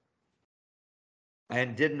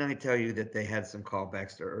 And didn't I tell you that they had some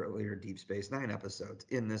callbacks to earlier Deep Space Nine episodes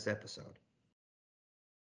in this episode?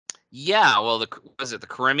 Yeah, well, was it the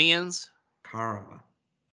Carimians? Karma.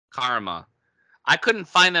 Karma. I couldn't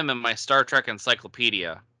find them in my Star Trek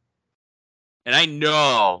encyclopedia. And I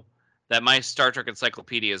know that my Star Trek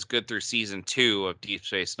encyclopedia is good through season 2 of Deep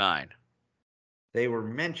Space Nine. They were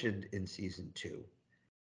mentioned in season 2.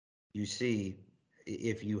 You see,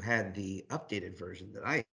 if you had the updated version that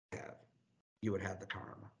I have, you would have the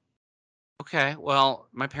Karma. Okay, well,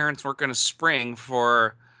 my parents weren't going to spring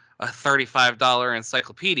for a $35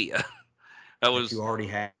 encyclopedia. That you already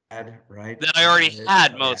had, right? That I already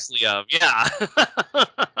had mostly of, yeah.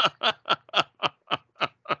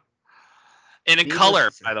 And in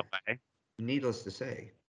color, by the way. Needless to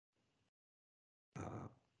say,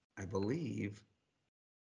 I believe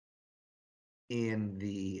in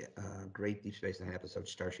the Great Deep Space Nine episode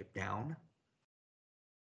Starship Down,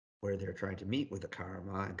 where they're trying to meet with the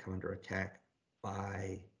Karma and come under attack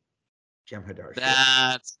by Jem'Hadar's ship.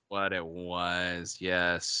 That's what it was,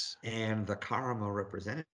 yes. And the Karma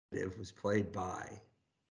representative was played by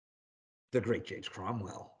the great James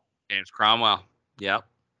Cromwell. James Cromwell, yep.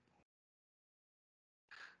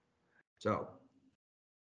 So,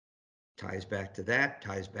 ties back to that,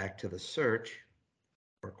 ties back to the search,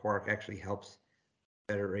 where Quark actually helps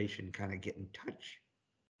Federation kind of get in touch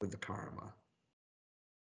with the Karma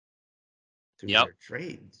through their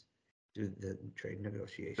trades, through the trade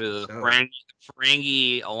negotiations. The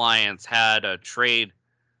Ferengi Alliance had a trade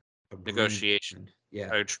negotiation,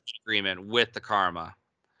 a trade agreement with the Karma.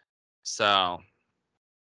 So,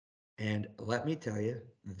 and let me tell you,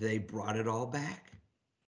 they brought it all back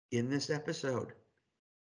in this episode.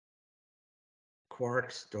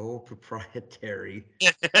 Quark stole proprietary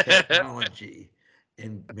technology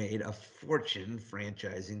and made a fortune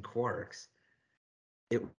franchising Quarks.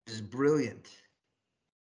 It was brilliant.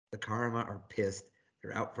 The Karma are pissed.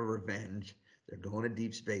 They're out for revenge. They're going to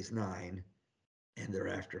Deep Space Nine, and they're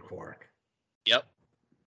after Quark. Yep.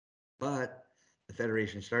 But the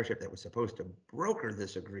Federation starship that was supposed to broker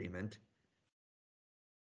this agreement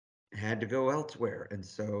had to go elsewhere, and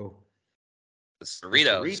so the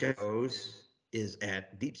Cerritos is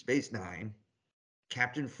at Deep Space Nine.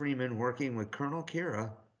 Captain Freeman working with Colonel Kira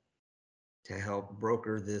to help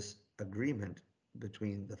broker this agreement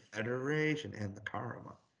between the Federation and the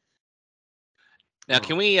Karma. Now,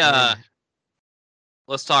 can we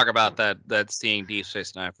let's talk about that seeing Deep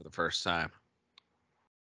Space Nine for the first time.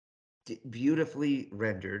 Beautifully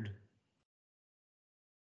rendered,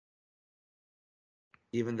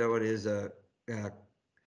 even though it is a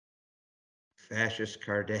fascist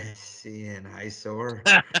Cardassian eyesore.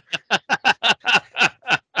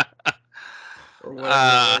 Or whatever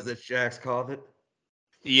it was that Shax called it.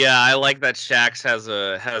 Yeah, I like that Shax has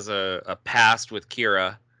a past with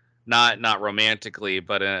Kira, not romantically,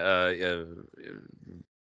 but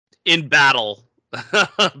in battle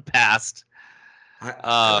past.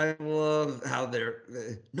 I love how they're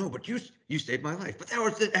no, but you saved my life. But that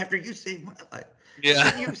was after you saved my life.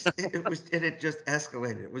 Yeah, it just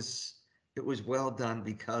escalated. It was well done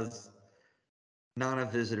because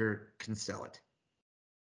non-visitor can sell it.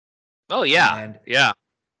 Oh yeah, and yeah.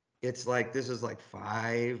 It's like this is like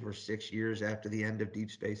 5 or 6 years after the end of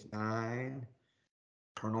Deep Space Nine.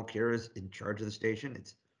 Colonel Kira's in charge of the station.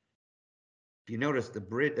 If you notice,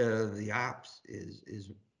 the ops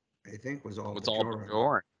is I think was all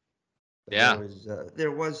Bajoran. Yeah,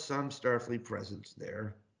 there was some Starfleet presence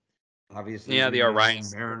there. Obviously, yeah, the Orion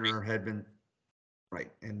Mariner had been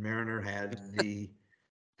right, and Mariner had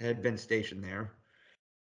been stationed there.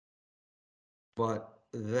 But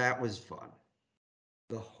that was fun.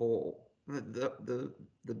 The whole the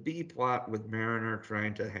B plot with Mariner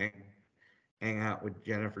trying to hang out with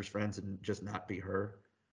Jennifer's friends and just not be her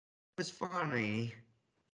was funny.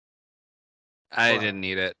 I didn't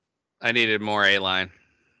need it. I needed more A-line.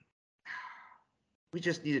 We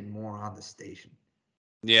just needed more on the station.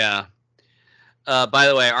 Yeah. By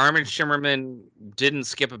the way, Armin Shimmerman didn't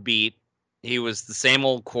skip a beat. He was the same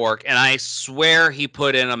old Quark, and I swear he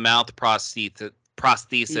put in a mouth prosthesis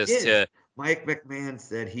to. Mike McMahon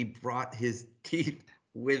said he brought his teeth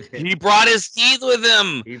with him. He brought his teeth with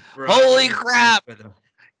him. Holy crap!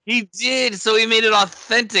 He did. So he made it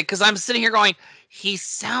authentic. Because I'm sitting here going, he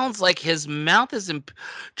sounds like his mouth is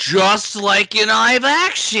just like in live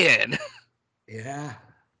action. Yeah.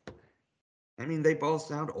 I mean, they both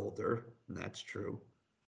sound older. And that's true.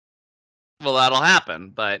 Well, that'll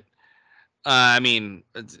happen. But, I mean,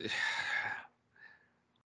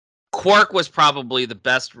 Quark was probably the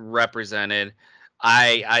best represented.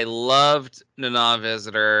 I loved Nana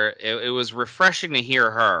Visitor. It was refreshing to hear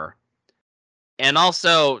her. And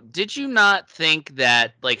also, did you not think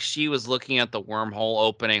that like she was looking at the wormhole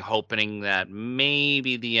opening, hoping that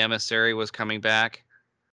maybe the emissary was coming back?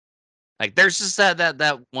 Like there's just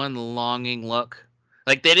that one longing look.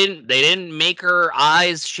 Like they didn't make her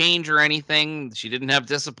eyes change or anything. She didn't have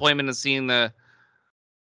disappointment in seeing the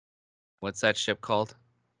what's that ship called?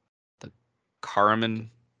 The Carmen,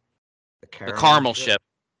 The the Caramel Carmel ship? ship.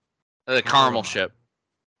 The Carmel Karma. ship.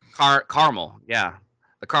 Carmel, yeah.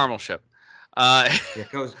 The Carmel ship. Yeah,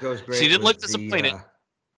 goes She great didn't look with the disappointed,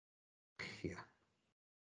 yeah.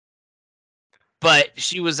 but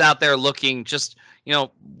she was out there looking just,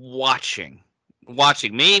 watching.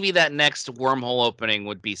 Watching. Maybe that next wormhole opening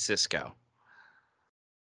would be Cisco.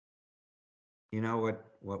 You know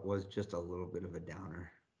what was just a little bit of a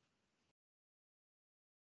downer?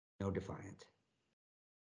 No Defiant.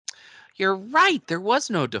 You're right. There was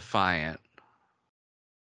no Defiant.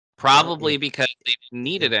 But Probably because they didn't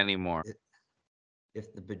need it if anymore.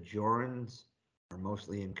 if the Bajorans are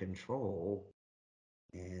mostly in control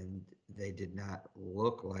and they did not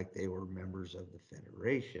look like they were members of the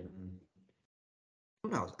Federation, who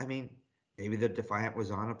knows? I mean, maybe the Defiant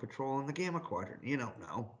was on a patrol in the Gamma Quadrant. You don't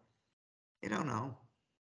know. You don't know.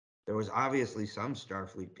 There was obviously some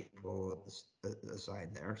Starfleet people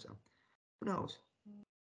assigned there, so who knows?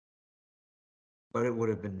 But it would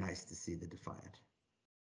have been nice to see the Defiant.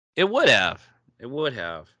 It would have. It would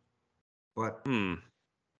have. But Hmm.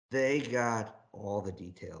 they got all the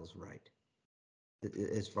details right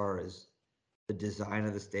as far as the design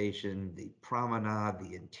of the station, the promenade,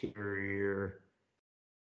 the interior.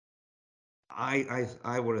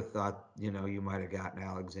 I would have thought, you might have gotten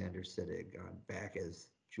Alexander Siddig back as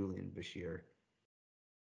Julian Bashir.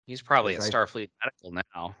 He's probably Because at Starfleet Medical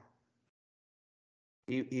now.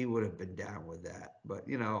 he would have been down with that. But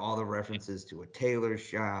all the references to a tailor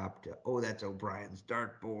shop, to that's O'Brien's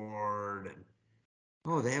dartboard, and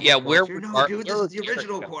they have a Yeah, Quarks here. No, dude, where this is would the Garrett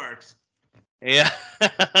original go? Quarks. Yeah.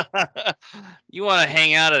 You want to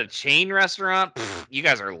hang out at a chain restaurant? Pfft, you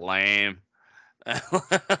guys are lame.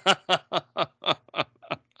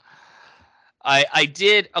 I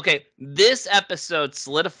did okay. This episode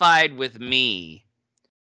solidified with me,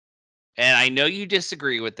 and I know you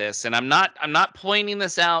disagree with this, and I'm not pointing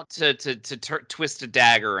this out to twist a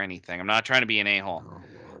dagger or anything. I'm not trying to be an a-hole. Oh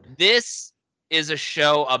Lord. This is a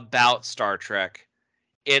show about Star Trek.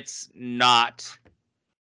 It's not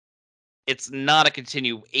a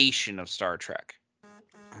continuation of Star Trek.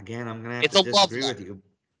 Again, I'm gonna have It's to a love disagree with letter. you.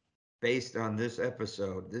 Based on this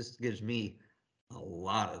episode, this gives me a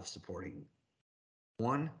lot of supporting.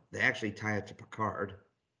 One, they actually tie it to Picard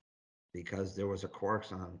because there was a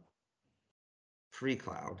Quarks on Free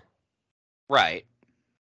Cloud, Right.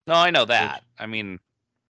 No, I know which, that. I mean,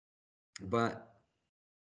 but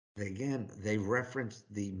they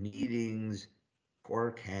referenced the meetings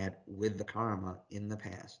Quark had with the Karma in the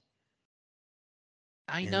past,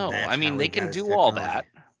 I and know. I that's mean, how he they got can his do all technology.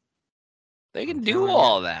 that. They I'm can do telling you.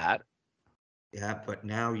 all that. Yeah, but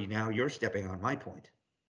now you're stepping on my point.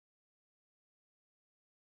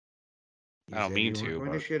 I You don't said mean you weren't to,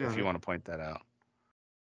 going to but shit if on you it. want to point that out.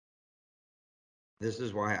 This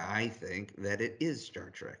is why I think that it is Star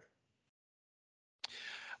Trek.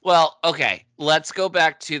 Well, okay. Let's go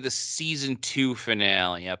back to the season 2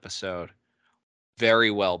 finale episode.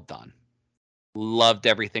 Very well done. Loved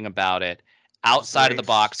everything about it. Outside of the Great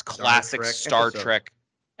box, Star classic Trek Star episode. Trek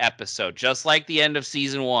episode, just like the end of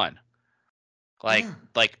season 1. Yeah.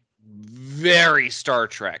 Like very Star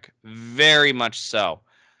Trek, very much so.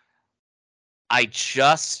 I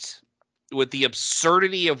just with the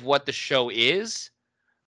absurdity of what the show is,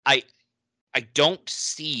 I I don't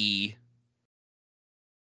see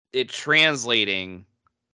it translating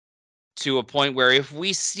to a point where if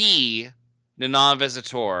we see Nana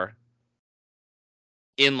Visitor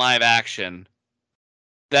in live action,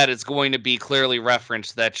 that it's going to be clearly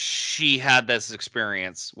referenced that she had this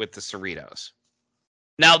experience with the Cerritos.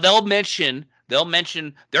 Now they're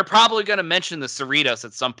probably going to mention the Cerritos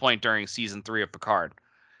at some point during season 3 of Picard.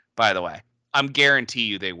 By the way, I'm guarantee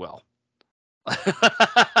you they will.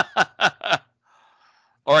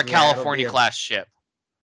 Or a Yeah, it'll be California a class ship.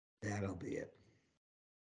 that'll be it.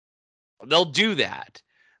 They'll do that.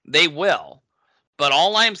 They will. But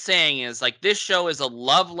all I'm saying is like this show is a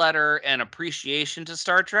love letter and appreciation to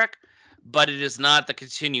Star Trek, but it is not the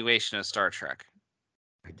continuation of Star Trek.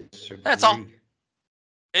 I That's all. disagree.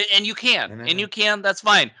 And you can. And And you can. That's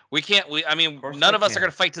fine. We can't I of mean, course I none of us are can.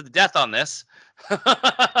 going to fight to the death on this.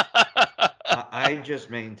 I just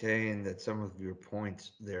maintain that some of your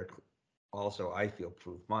points there also I feel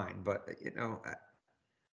prove mine, but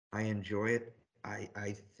I enjoy it.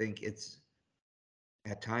 I think it's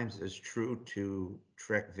at times as true to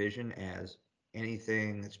Trek vision as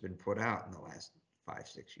anything that's been put out in the last 5,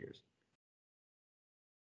 6 years,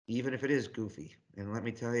 even if it is goofy. And let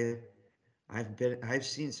me tell you, I've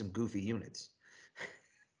seen some goofy units.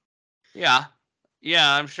 Yeah.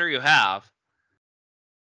 Yeah, I'm sure you have.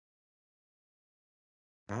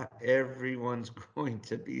 Not everyone's going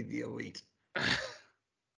to be the elite.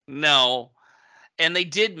 No. And they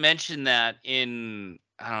did mention that in,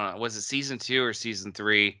 I don't know, was it season 2 or season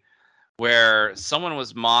 3, where someone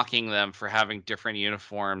was mocking them for having different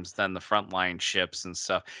uniforms than the frontline ships and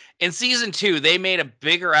stuff. In season 2, they made a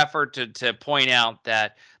bigger effort to point out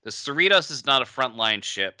that the Cerritos is not a frontline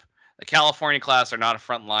ship. The California class are not a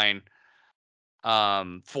frontline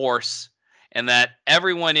force, and that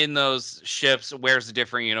everyone in those ships wears a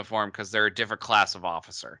different uniform because they're a different class of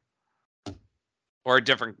officer or a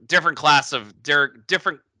different class of they're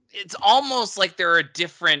different. It's almost like they're a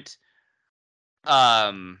different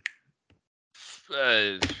um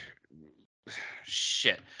uh,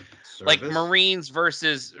 shit, like Service? Marines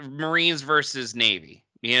versus Navy,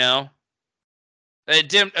 you know, a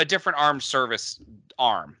different armed service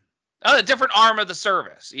arm, a different arm of the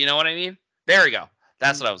service, you know what I mean? There we go,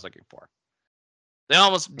 that's what I was looking for. They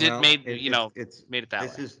almost did Well, made you know made it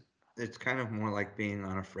that way. it's kind of more like being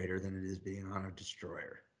on a freighter than it is being on a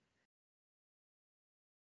destroyer.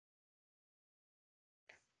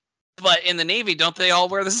 But in the Navy, don't they all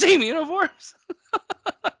wear the same uniforms?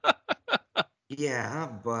 Yeah,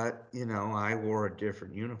 but I wore a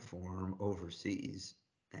different uniform overseas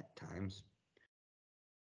at times.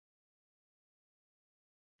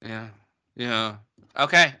 Yeah. Yeah.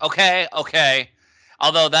 Okay.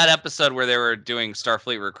 Although that episode where they were doing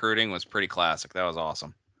Starfleet recruiting was pretty classic. That was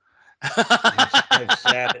awesome. I've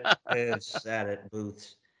sat at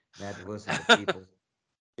booths and had to listen to people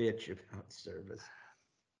bitch about service.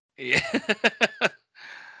 Yeah.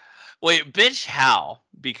 Wait, bitch, how?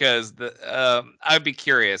 Because I'd be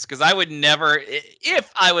curious because I would never,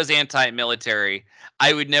 if I was anti-military,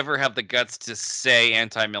 I would never have the guts to say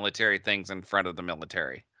anti-military things in front of the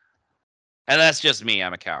military. And that's just me.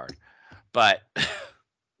 I'm a coward. But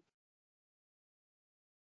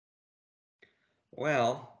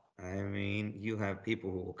Well, I mean, you have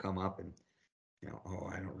people who will come up and, oh,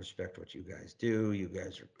 I don't respect what you guys do. You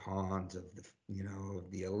guys are pawns of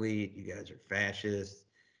the elite. You guys are fascists.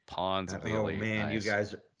 pawns of the Oh elite, man,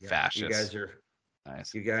 nice. Fascists,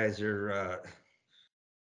 nice. you guys are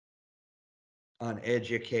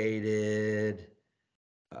uneducated.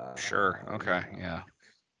 Sure. Okay. Yeah.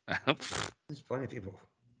 There's plenty of people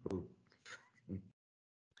who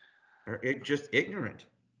are just ignorant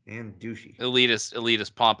and douchey.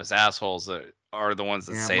 elitist, pompous assholes that are the ones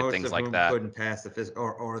that Yeah, say most things of like whom that. couldn't pass the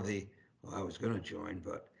physical, well, I was going to join,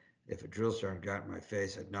 but if a drill sergeant got in my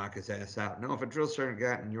face, I'd knock his ass out. No, if a drill sergeant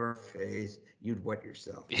got in your face, you'd wet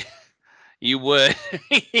yourself. You would.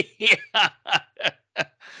 Yeah.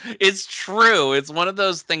 It's true. It's one of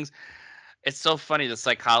those things. It's so funny, the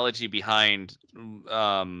psychology behind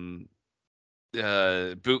boot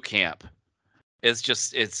camp. It's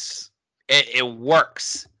just it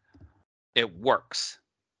works. It works.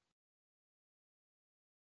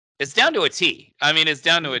 It's down to a T. I mean, it's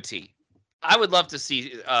down to a T. I would love to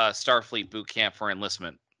see Starfleet boot camp for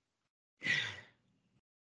enlistment.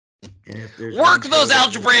 And if there's Work those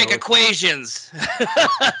algebraic it, equations.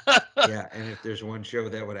 yeah, and if there's one show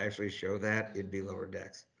that would actually show that, it'd be Lower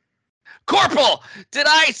Decks. Corporal, did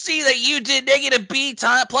I see that you did negative b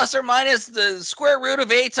plus or minus the square root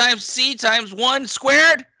of a times c times 1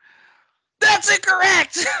 squared? That's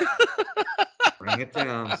incorrect. Bring it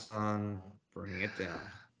down, son. Bring it down.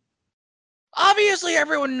 Obviously,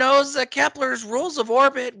 everyone knows that Kepler's rules of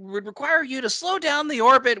orbit would require you to slow down the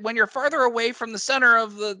orbit when you're farther away from the center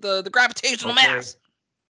of the gravitational mass.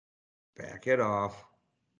 Back it off.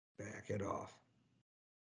 Back it off.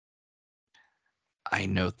 I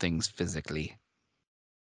know things physically.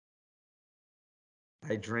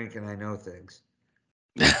 I drink and I know things.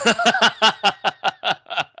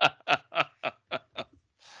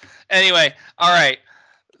 Anyway, all right.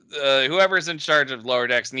 Whoever's in charge of Lower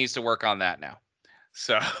Decks needs to work on that now.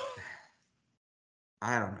 So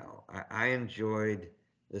I don't know. I enjoyed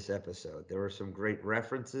this episode. There were some great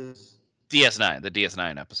references. DS9, the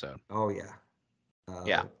DS9 episode. Oh yeah.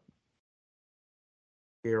 Yeah.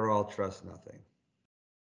 Fear all, trust nothing.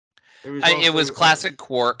 It was classic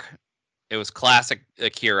Quark. It was classic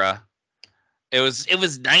Akira. It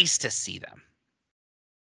was nice to see them.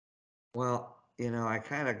 Well, I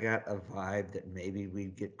kind of got a vibe that maybe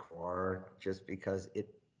we'd get Quark just because it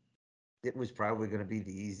was probably going to be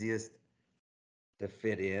the easiest to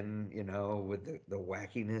fit in, with the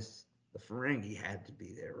wackiness the Ferengi had to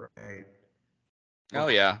be there, right? Oh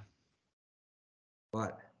But, yeah.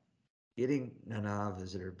 but getting Nana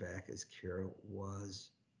Visitor back as Kira was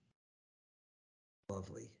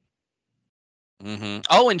lovely.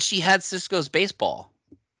 Oh, and she had Cisco's baseball.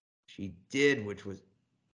 She did, which was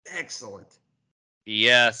excellent.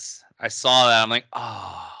 Yes, I saw that. I'm like,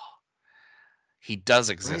 oh, he does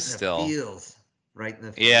Right exist in the still. fields. Right in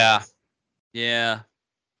the Yeah, fields. yeah.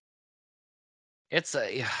 It's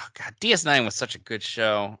a God. DS9 was such a good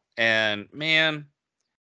show, and man,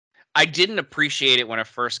 I didn't appreciate it when it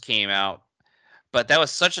first came out, but that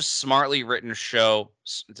was such a smartly written show.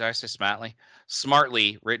 Did I say smartly?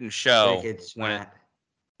 Smartly written show Wicked when smart.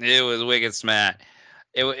 it was wicked smart.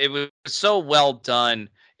 It was so well done.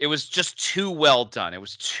 It was just too well done. It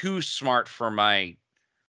was too smart for my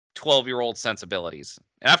 12-year-old sensibilities.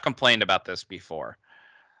 And I've complained about this before.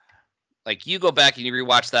 Like you go back and you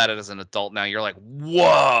rewatch that as an adult now, you're like,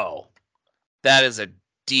 whoa, that is a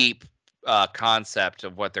deep concept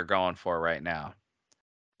of what they're going for right now.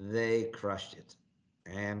 They crushed it.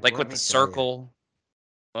 And Like let with the me tell you. circle.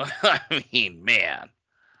 I mean, man.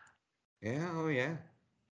 Yeah, oh yeah.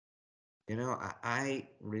 I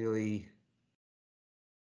really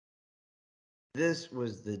this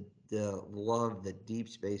was the love that Deep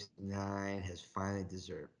Space Nine has finally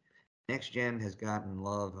deserved. Next Gen has gotten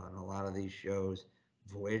love on a lot of these shows.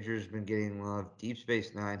 Voyager's been getting love. Deep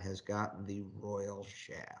Space Nine has gotten the royal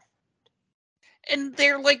shaft. And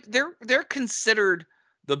they're considered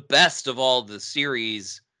the best of all the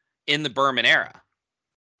series in the Berman era.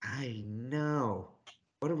 I know.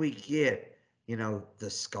 What do we get? The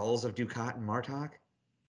skulls of Dukat and Martok? The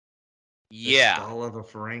Yeah, skull of a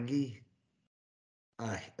Ferengi?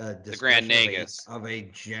 A the Grand discussion of a Nagus. of a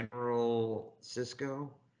General Cisco?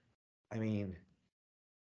 I mean,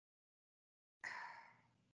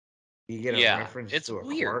 you get a Yeah, reference it's to a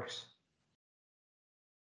weird. Quarks.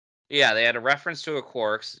 Yeah, they had a reference to a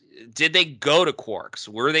Quarks. Did they go to Quarks?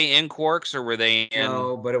 Were they in Quarks or were they in?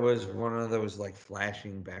 No, but it was one of those like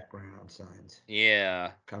flashing background signs.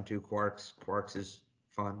 Yeah. Come to Quarks. Quarks is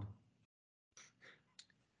fun.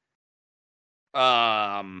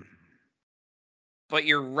 Um, but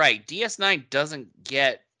you're right. DS9 doesn't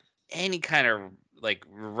get any kind of like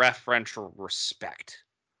referential respect.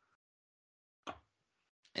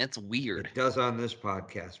 It's weird. It does on this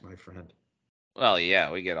podcast, my friend. Well, yeah,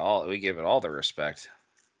 we give it all the respect.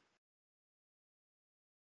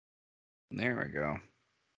 There we go.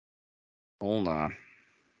 Hold on.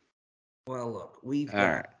 Well, look, we've All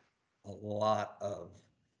right. got a lot of,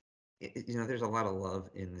 there's a lot of love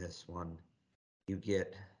in this one. You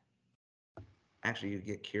get, actually, you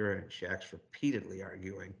get Kira and Shax repeatedly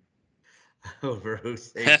arguing over who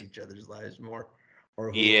saves each other's lives more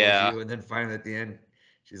or who owes Yeah. you. And then finally at the end,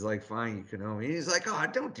 she's like, fine, you can owe me. He's like, oh,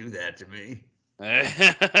 don't do that to me. They're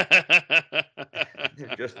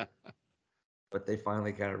just, but they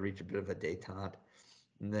finally kind of reach a bit of a detente.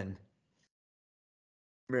 And then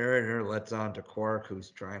Mariner lets on to Quark, who's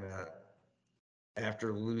trying to,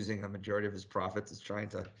 after losing a majority of his profits, is trying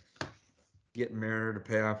to get Mariner to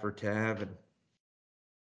pay off her tab. And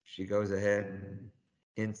she goes ahead and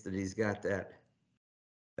hints that he's got that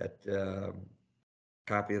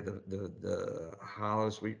copy of the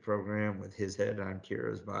Holosuite program with his head on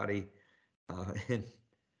Kira's body in,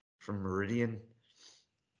 from Meridian,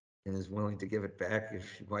 and is willing to give it back if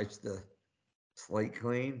she wipes the slate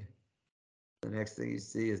clean. The next thing you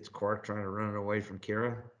see is Quark trying to run it away from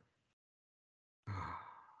Kira.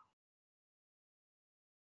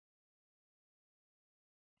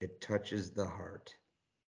 It touches the heart.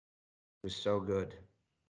 It was so good.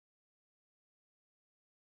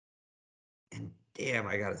 And damn,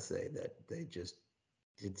 I gotta say that they just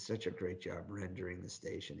did such a great job rendering the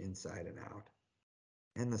station inside and out.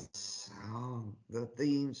 And the song, the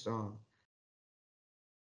theme song,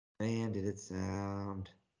 man, did it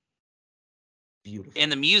sound beautiful.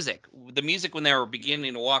 And the music when they were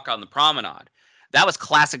beginning to walk on the promenade, that was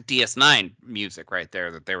classic DS9 music right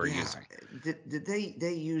there that they were Yeah, using. did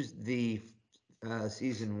they use the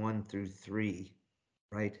season 1 through 3,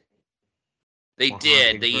 right? They More did.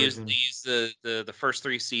 haunting They used version. the first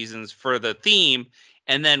 3 seasons for the theme,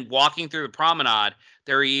 and then walking through the promenade,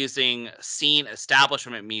 they were using scene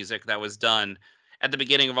establishment music that was done at the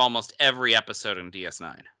beginning of almost every episode in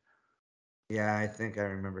DS9. Yeah, I think I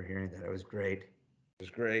remember hearing that. It was great. It was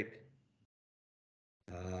great.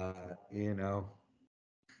 You know,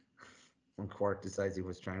 when Quark decides he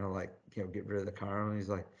was trying to like, get rid of the car, and he's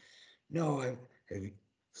like, "No, have you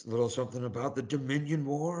a little something about the Dominion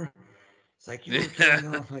War?" It's like you were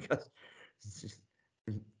killing them. Like,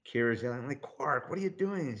 Kira's yelling like, "Quark, what are you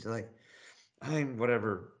doing?" He's like, I'm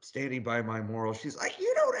whatever, standing by my morals. She's like,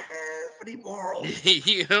 you don't have any morals.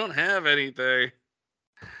 You don't have anything.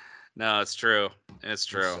 No, it's true. It's It's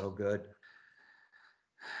true. so good.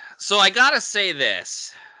 So I gotta say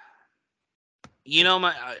this. You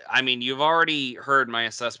know, I mean, you've already heard my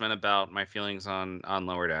assessment about my feelings on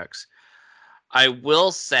Lower Decks. I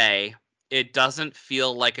will say it doesn't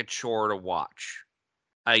feel like a chore to watch.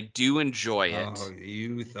 I do enjoy Oh, it.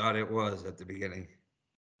 you thought it was at the beginning.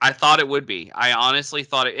 I thought it would be. I honestly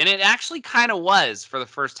thought it, and it actually kind of was for the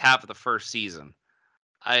first half of the first season.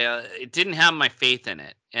 I it didn't have my faith in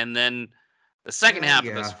it, and then the second half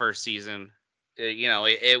of this Yeah. first season,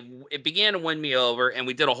 it began to win me over, and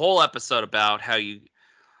we did a whole episode about how you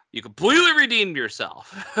completely redeemed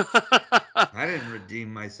yourself. I didn't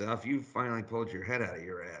redeem myself. You finally pulled your head out of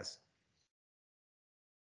your ass.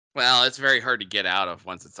 Well, it's very hard to get out of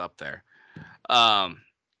once it's up there. Yes,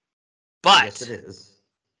 it But is.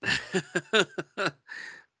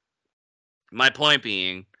 my point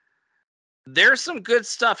being, there's some good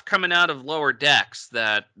stuff coming out of Lower Decks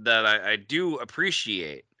that I do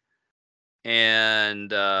appreciate,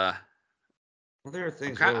 and Well, there are I'm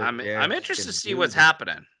things kind Lower I'm Decks interested to can see do what's that,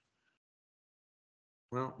 happening.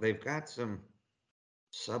 well, they've got some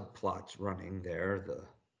subplots running there. The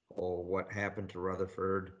whole what happened to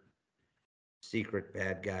Rutherford, secret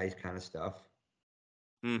bad guys kind of stuff.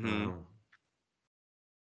 Mm-hmm. Um,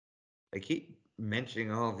 they keep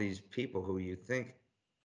mentioning all these people who you think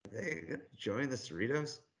they gonna join the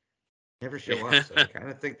Cerritos never show up. So I kind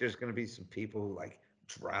of think there's going to be some people who like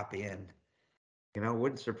drop in. You know, it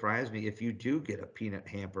wouldn't surprise me if you do get a Peanut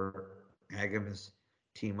Hamper Agamus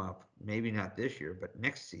team up. Maybe not this year, but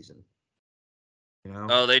next season. You know?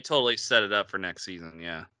 Oh, they totally set it up for next season.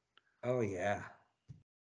 Yeah. Oh yeah.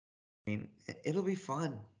 I mean, it'll be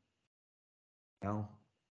fun. You know,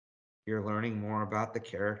 you're learning more about the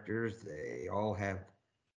characters. They all have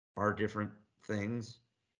are different things.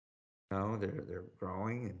 You know, they're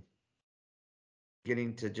growing and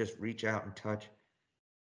getting to just reach out and touch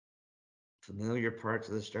familiar parts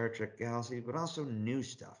of the Star Trek galaxy, but also new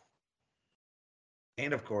stuff.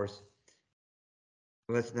 And of course,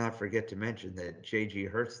 let's not forget to mention that J.G.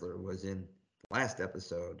 Hertzler was in the last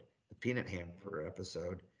episode, the Peanut Hamper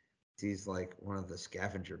episode. He's like one of the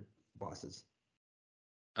scavenger bosses.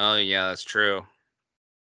 Oh yeah, that's true.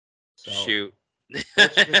 So Shoot.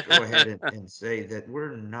 let's just go ahead and say that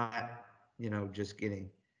we're not, just getting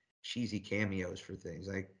cheesy cameos for things.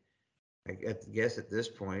 I guess at this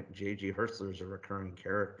point, J.G. Hertzler is a recurring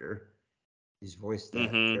character. He's voiced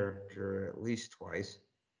that Mm-hmm. character at least twice.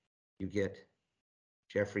 You get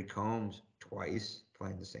Jeffrey Combs twice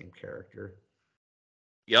playing the same character.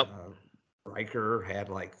 Yep. Riker had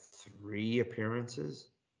like 3 appearances.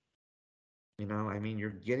 I mean,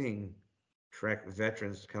 you're getting Trek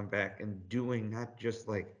veterans to come back and doing not just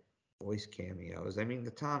like voice cameos. I mean,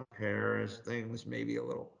 the Tom Paris thing was maybe a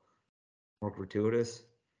little more gratuitous,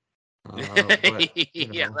 but Yeah,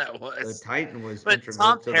 that the was. Titan was But integral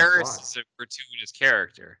Tom to the Paris plot. is a gratuitous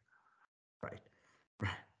character. Right,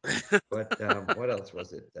 right. But what else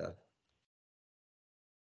was it?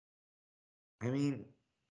 I mean,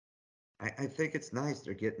 I think it's nice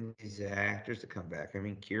they're getting these actors to come back. I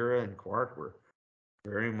mean, Kira and Quark were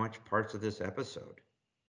very much parts of this episode.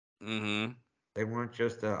 Mm-hmm. They weren't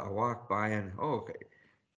just a walk by and, oh, okay,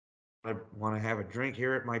 I want to have a drink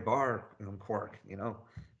here at my bar, Quark.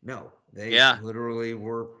 No, they Yeah. literally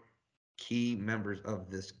were key members of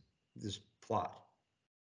this plot.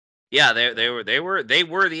 Yeah, So, they were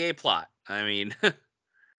the A plot. I mean,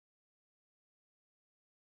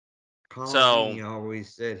 Colin so Meaney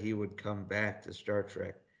always said he would come back to Star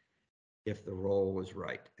Trek if the role was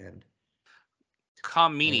right. And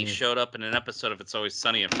Tom I Meaney mean, showed up in an episode of It's Always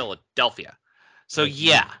Sunny in Philadelphia. So like you've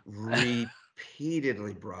yeah,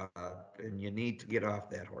 repeatedly brought up, and you need to get off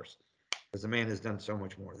that horse because the man has done so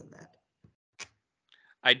much more than that.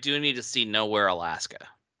 I do need to see Nowhere, Alaska.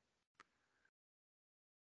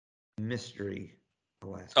 Mystery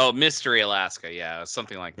Alaska. Oh, Mystery Alaska. Yeah,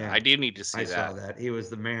 something like that. Yeah, I do need to see I saw that. that. He was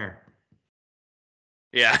the mayor.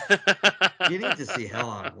 Yeah. You need to see Hell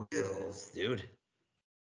on Wheels, dude.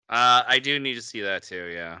 I do need to see that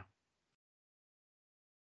too. Yeah.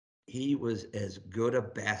 He was as good a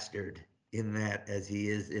bastard in that as he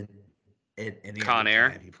is in any other Con Air.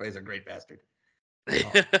 time. He plays a great bastard.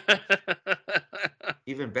 Oh,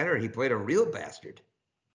 even better, he played a real bastard.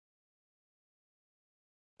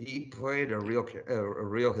 He played a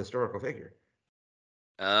real historical figure.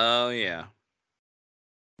 Oh yeah.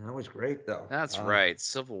 That was great, though. That's right.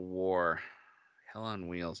 Civil War. Hell on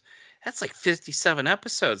Wheels. That's like 57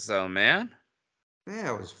 episodes though, man.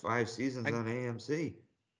 Yeah, it was 5 seasons I on AMC.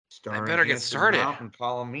 Starring better get Anson started. Mount and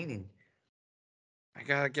Colin Meaney. I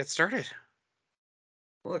gotta get started.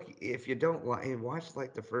 Look, if you don't like, watch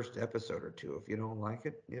like the first episode or two. If you don't like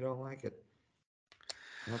it, you don't like it.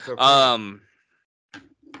 That's okay.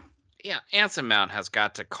 Yeah, Anson Mount has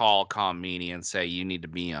got to call Colin Meaney and say you need to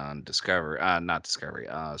be on Discovery, not Discovery,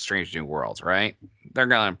 Strange New Worlds, right? They're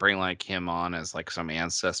gonna bring like him on as like some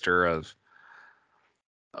ancestor of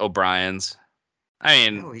O'Brien's. I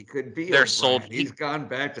mean, Hell, he could be they're sold. O'Brien. He's gone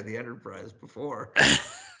back to the Enterprise before.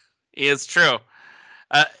 It's true.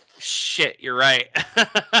 Shit, you're right.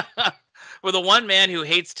 With the one man who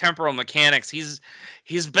hates temporal mechanics, he's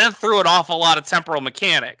been through an awful lot of temporal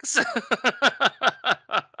mechanics.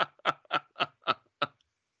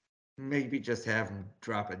 Maybe just have him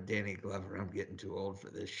drop a Danny Glover. I'm getting too old for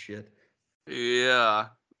this shit. Yeah.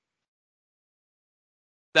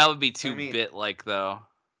 That would be too I mean, bit-like, though.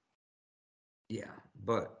 yeah,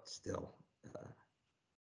 but still.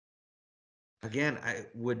 Again, I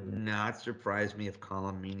would not surprise me if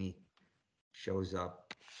Colin Meaney shows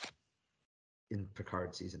up in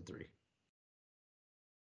Picard season 3.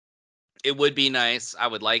 It would be nice. I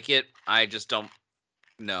would like it. I just don't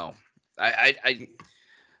know.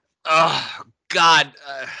 Oh, God.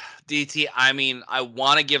 DT, I mean, I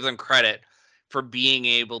want to give them credit for being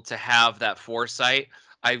able to have that foresight.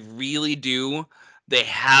 I really do. They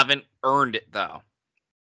haven't earned it, though.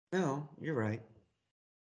 No, you're right.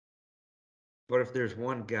 But if there's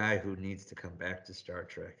one guy who needs to come back to Star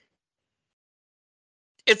Trek,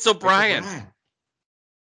 It's it's O'Brien. O'Brien.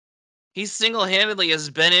 He single-handedly has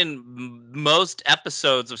been in most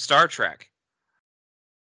episodes of Star Trek.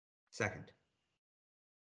 Second.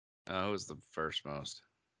 Who was the first most?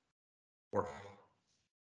 Worf.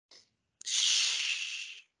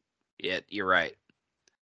 Shh. Yeah, you're right.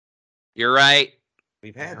 You're right.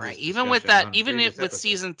 We've had You're this right. Even with discussion that, on even previous with episodes.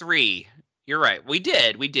 season 3, you're right. We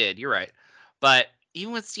did. You're right. But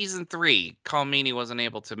even with season 3, Colin Meaney wasn't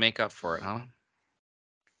able to make up for it, huh?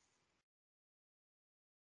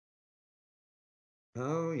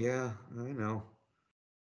 Oh, yeah, I know.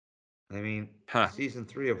 I mean, Huh. season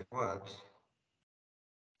 3 of what?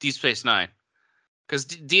 Deep Space Nine. Because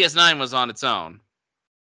DS9 was on its own.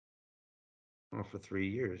 Well, for 3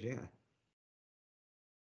 years, yeah.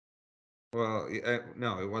 Well,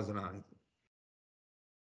 no, it wasn't on.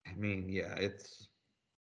 I mean, yeah, it's.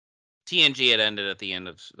 TNG had ended at the end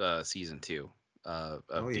of season 2 of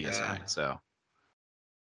Oh, DS9. yeah. So,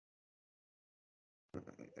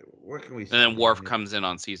 What can we say? and then Worf Man? comes in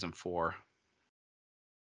on season 4.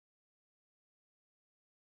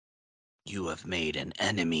 You have made an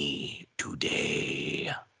enemy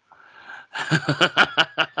today.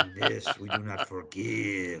 In this, we do not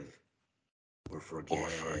forgive or forget. Or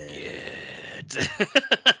forget.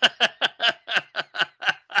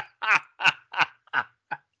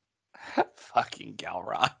 Fucking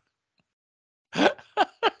Galron.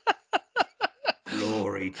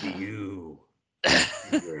 Glory to you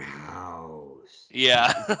and your house.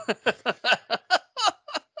 Yeah.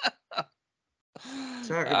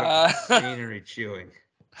 Talk about scenery chewing.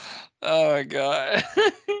 Oh my god.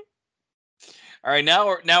 All right, now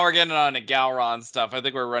we're getting on to Galron stuff. I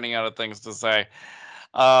think we're running out of things to say.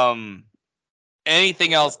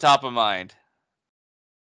 Anything else top of mind?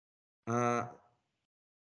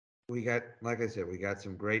 We got, like I said, we got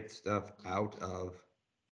some great stuff out of.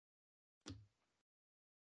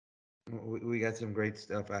 We got some great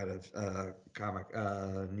stuff out of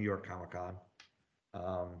New York Comic Con.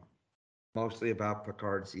 Mostly about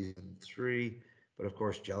Picard season 3, but of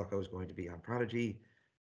course Jellicoe is going to be on Prodigy.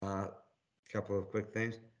 A couple of quick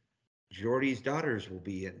things. Geordi's daughters will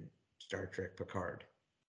be in Star Trek Picard,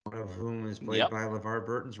 one of whom is played by LeVar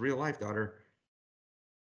Burton's real life daughter.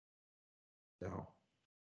 So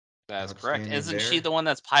that's correct. outstanding Isn't she there. the one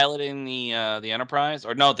that's piloting the Enterprise,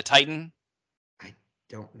 or no, the Titan? I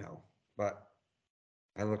don't know, but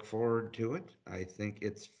I look forward to it. I think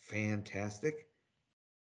it's fantastic.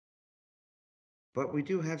 But we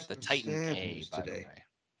do have The some Titan sad A, news by the today. way.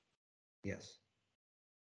 Yes.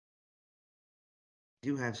 We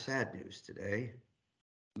do have sad news today.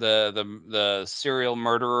 The serial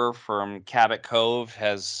murderer from Cabot Cove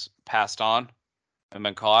has passed on and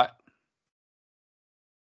been caught.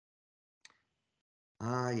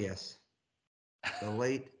 Yes. The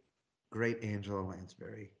late, great Angela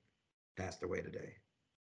Lansbury passed away today.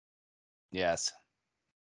 Yes.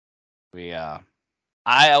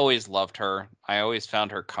 I always loved her. I always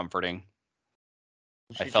found her comforting.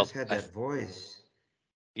 She just had that voice.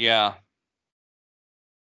 Yeah.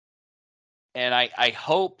 And I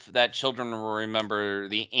hope that children will remember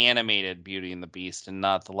the animated Beauty and the Beast and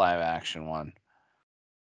not the live action one.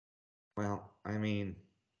 Well, I mean,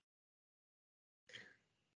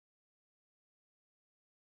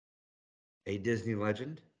 a Disney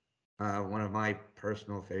legend. One of my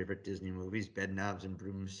personal favorite Disney movies, Bedknobs and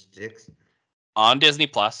Broomsticks. On Disney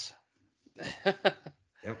Plus.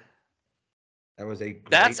 Yep, that was a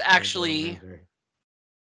That's great standalone actually movie.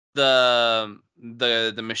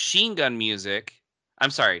 the machine gun music.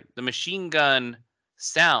 I'm sorry, the machine gun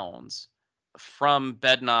sounds from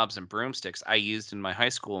Bedknobs and Broomsticks I used in my high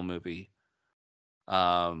school movie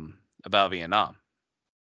about Vietnam.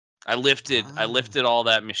 I Ah, lifted all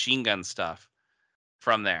that machine gun stuff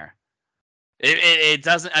from there. It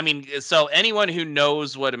doesn't. I mean, so anyone who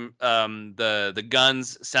knows what the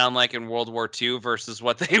guns sound like in World War II versus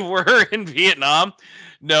what they were in Vietnam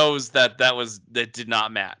knows that that did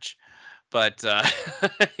not match. But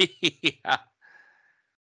yeah,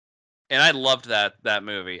 and I loved that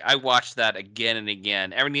movie. I watched that again and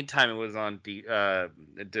again every time it was on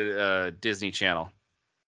Disney Channel.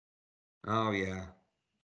 oh yeah,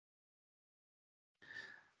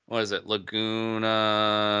 What is it?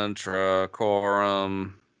 Laguna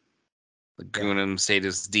Tracorum, yeah, Lagunum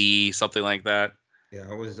Status D, something like that.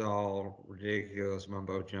 yeah. It was all ridiculous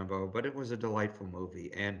mumbo jumbo, but it was a delightful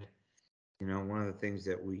movie. And one of the things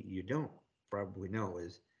that you don't probably know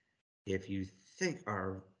is if you think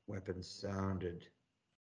our weapons sounded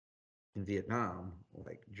in Vietnam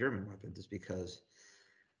like German weapons, is because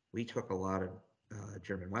we took a lot of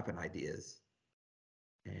German weapon ideas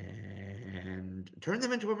and turned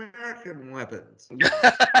them into American weapons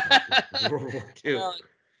after World War II. Well,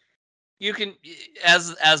 you can,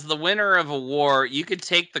 as the winner of a war, you could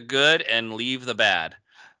take the good and leave the bad.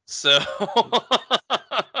 So,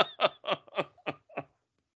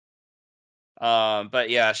 but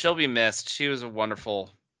yeah, she'll be missed. She was a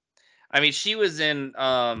wonderful. I mean, she was in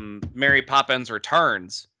Mary Poppins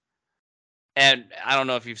Returns, and I don't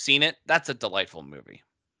know if you've seen it. That's a delightful movie.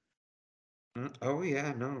 Oh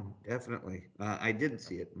yeah, no, definitely. I didn't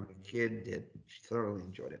see it. My kid did. She thoroughly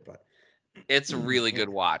enjoyed it, but It's a really and good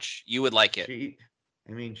watch. You would like it. she,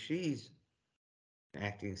 I mean, she's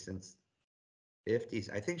acting since 50s.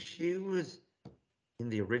 I think she was in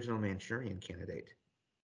the original Manchurian Candidate,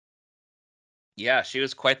 Yeah, she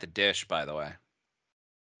was quite the dish, by the way.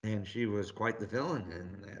 and she was quite the villain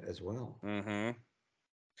in that as well. Mm-hmm.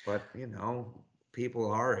 But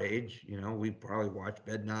people our age, we probably watched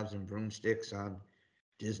Bedknobs and Broomsticks on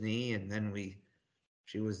Disney, and then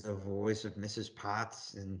she was the voice of Mrs.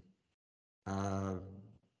 Potts and uh,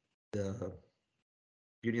 the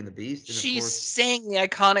Beauty and the Beast, and of She course, sang the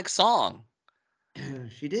iconic song.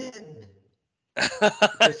 she did.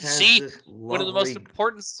 She just has She this one of the most lovely.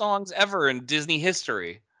 important songs ever in Disney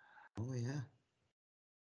history. Oh yeah,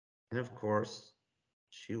 and of course,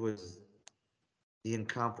 she was the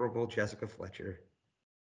incomparable Jessica Fletcher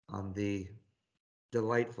on the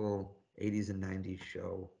delightful 80s and 90s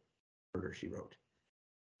show Murder, She Wrote.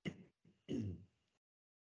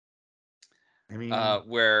 I mean,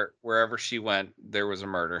 Wherever she went, there was a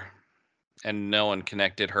murder, and no one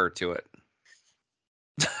connected her to it.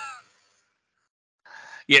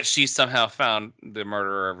 Yet she somehow found the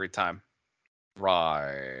murderer every time.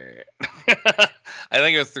 Right. I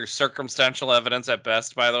think it was through circumstantial evidence at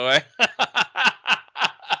best, by the way.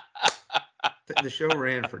 the show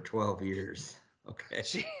ran for 12 years. Okay.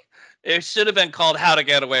 she, it should have been called How to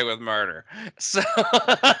Get Away with Murder. So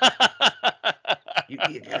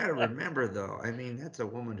You gotta remember, though, I mean, that's a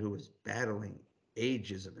woman who was battling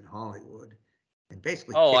ageism in Hollywood and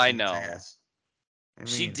basically Oh, I kicking its know. ass. I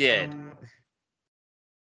She mean, did.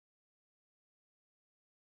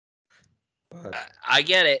 but I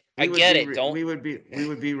get it. I get it. Don't we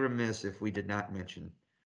would be remiss if we did not mention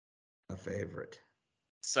a favorite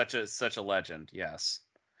such a legend. Yes.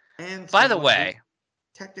 and By the someone who way,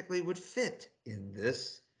 technically would fit in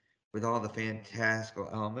this with all the fantastical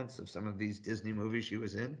elements of some of these Disney movies she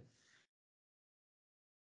was in.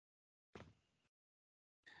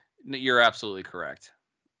 you're absolutely correct.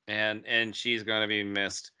 And she's going to be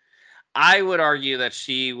missed. I would argue that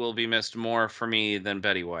she will be missed more for me than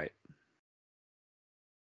Betty White.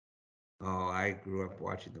 Oh, I grew up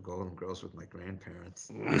watching the Golden Girls with my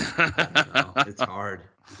grandparents. I'm It's hard.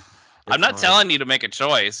 It's not hard. telling you to make a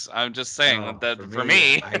choice. I'm just saying No, for that for me,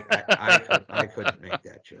 me, I couldn't make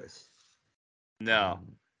that choice. no.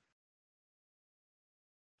 Um,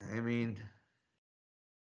 I mean,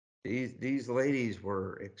 these ladies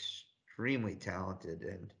were extremely talented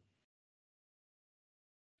and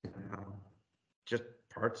you know, just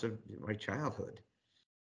parts of my childhood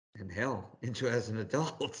and hell into as an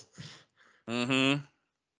adult. Mm-hmm.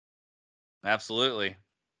 Absolutely.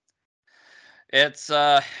 It's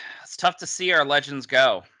it's tough to see our legends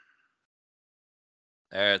go.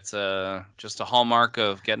 It's just a hallmark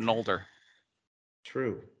of getting older.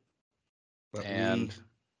 True. But And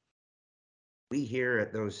we here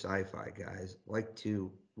at those sci-fi guys like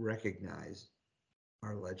to recognize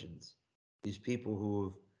our legends, these people who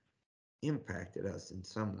have impacted us in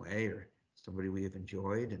some way or somebody we have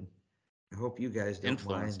enjoyed. And I hope you guys don't mind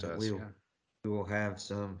influenced that us, yeah. we will have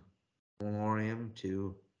some memoriam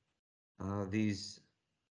to these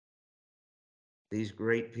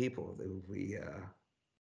great people that we've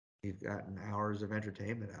gotten hours of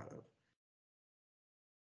entertainment out of.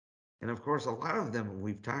 And of course, a lot of them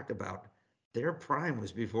we've talked about, their prime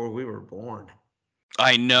was before we were born.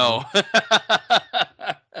 I know.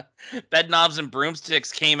 Bed Knobs and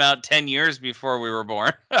Broomsticks came out 10 years before we were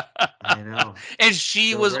born. I know. And she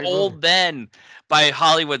Still a was great old movie. then by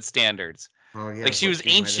Hollywood standards. Oh yeah, Like she what was she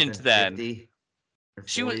might have ancient been then. 50 or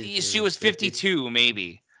She was 40s she or was 50s. 52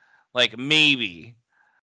 maybe. Like maybe.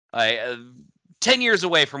 Like 10 years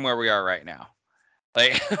away from where we are right now.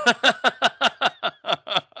 Like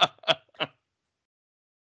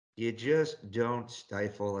You just don't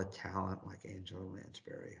stifle a talent like Angela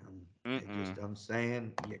Lansbury. I'm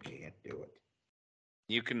saying you can't do it.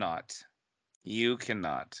 You cannot. You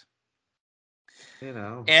cannot. You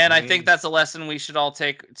know, And I I think mean, that's a lesson we should all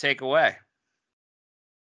take away.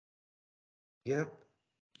 yep,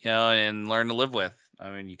 And learn to live with. I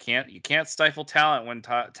mean, you can't stifle talent when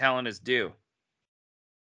talent is due.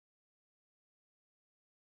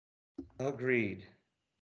 agreed.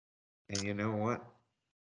 And you know what?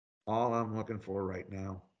 All I'm looking for right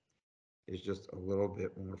now is just a little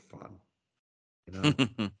bit more fun. You know,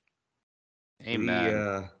 we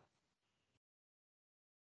Amen.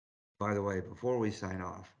 by the way, before we sign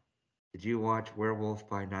off, did you watch Werewolf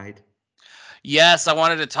by Night? Yes, I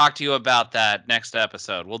wanted to talk to you about that next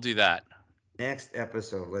episode. We'll do that. Next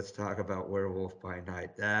episode, let's talk about Werewolf by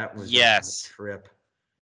Night. That was a Yes. trip.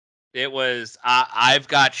 It was I've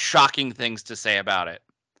got shocking things to say about it.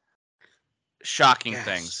 Shocking Gasp.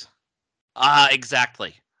 things.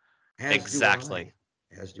 Exactly. As do Exactly.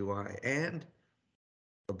 I. As do I. And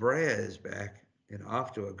La Brea is back and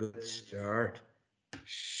off to a good start.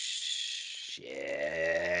 Shit.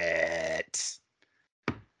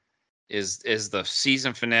 Is the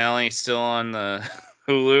season finale still on the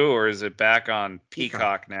Hulu or is it back on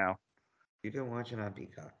Peacock now? You can watch it on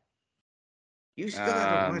Peacock. You still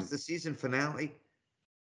haven't watched Um, the season finale?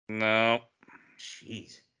 no.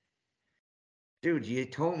 Jeez. Dude, you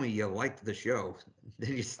told me you liked the show.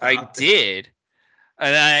 Then you I stopped it. did.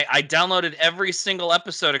 And I downloaded every single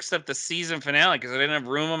episode except the season finale because I didn't have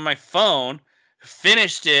room on my phone.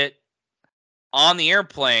 Finished it on the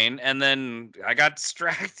airplane and then I got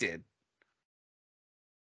distracted.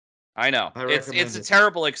 I know. I It's recommend a it.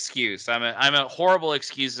 terrible excuse. I'm a horrible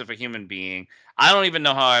excuse of a human being. I don't even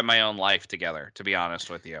know how I have my own life together, to be honest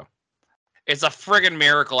with you. It's a friggin'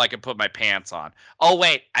 miracle I can put my pants on. Oh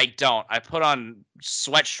wait, I don't. I put on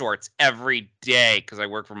sweat shorts every day because I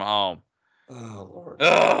work from home. Oh, Lord.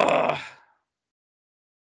 Ugh.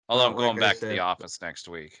 Although I'm Well, going like I back to the said, office next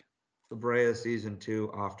week. La Brea season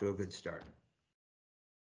 2 off to a good start.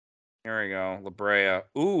 Here we go. La Brea.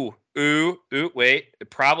 Ooh, wait.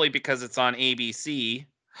 Probably because it's on ABC.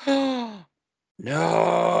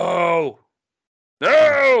 No.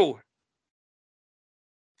 No.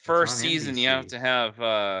 It's First on season you have NBC. to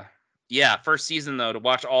have yeah, first season though, to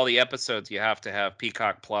watch all the episodes you have to have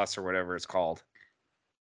Peacock Plus or whatever it's called.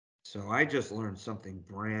 So I just learned something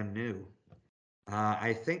brand new.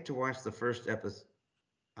 I think to watch the first episode,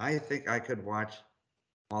 I think I could watch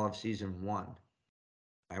all of season 1.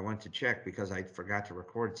 I went to check because I forgot to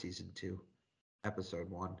record season 2, episode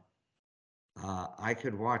 1. I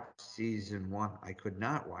could watch season 1. I could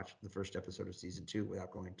not watch the first episode of season 2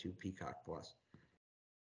 without going to Peacock Plus.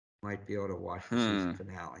 Might be able to watch the season Hmm.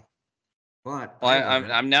 finale. But Well, I I'm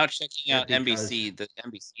learned I'm now checking that out because, NBC, the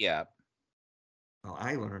NBC app. well,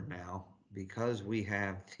 I learned now because we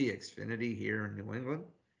have the Xfinity here in New England,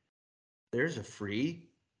 there's a free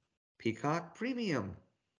Peacock Premium.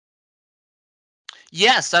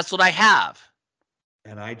 Yes, that's what I have.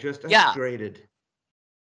 And I just Yeah. upgraded.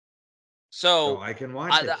 So So I can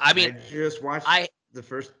watch I it. I I mean just watched I the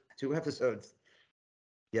first 2 episodes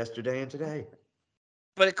yesterday and today.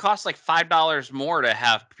 but it costs like $5 more to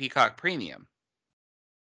have Peacock Premium.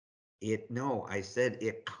 No, I said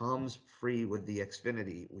it comes free with the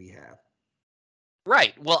Xfinity we have.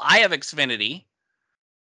 Right. Well, I have Xfinity.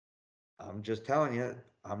 I'm just telling you,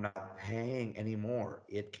 I'm not paying anymore.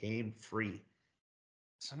 It came free.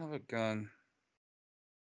 Son of a gun.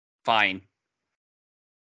 Fine.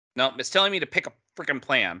 No, it's telling me to pick a freaking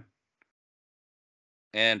plan.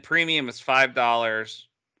 And premium is $5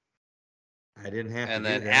 I didn't have to and do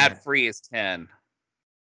then ad that. free is 10.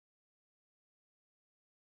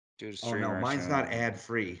 Due to Oh stream no, mine's not ratio. ad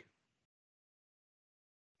free.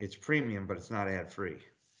 It's premium, but it's not ad free.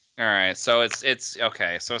 All right, so it's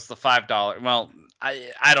okay. So it's the $5. Well,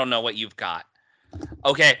 I don't know what you've got.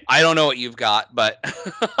 Okay, I don't know what you've got, but so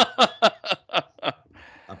for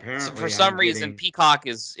Apparently, some I'm reason getting. Peacock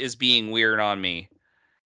is being weird on me.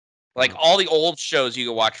 Like Well, all the old shows you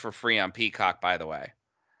can watch for free on Peacock, by the way,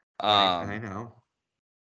 right, I know.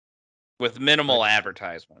 with minimal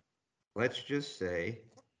advertisement. Let's just say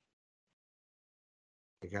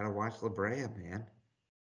you gotta watch La Brea, man.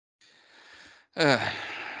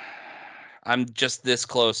 I'm just this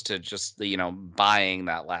close to just buying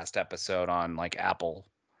that last episode on like Apple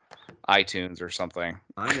iTunes or something.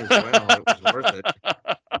 Mine as well. It was worth it.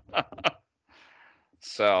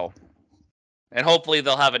 So, and hopefully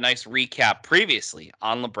they'll have a nice recap previously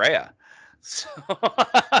on La Brea. So,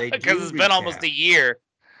 They because do it's been almost recap. a year.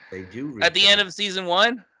 They do recap. At the end of season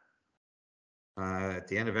 1? At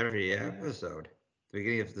the end of every episode. The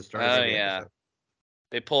beginning of the start of Oh every yeah. episode.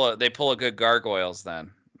 They pull a good Gargoyles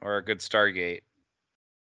then, or a good Stargate.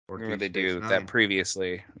 Or Remember Deep they Space do Nine. that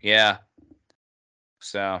previously. Yeah.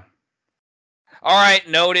 So, all right,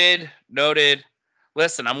 noted.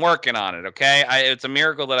 Listen, I'm working on it. Okay, it's a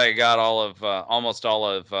miracle that I got almost all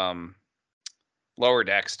of Lower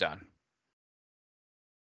Decks done.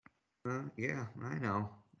 Yeah, I know.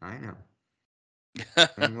 I'm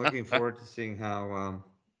looking forward to seeing how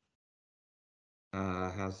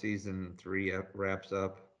season 3 wraps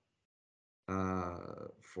up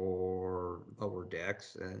for Lower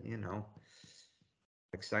Decks.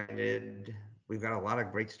 Excited. We've got a lot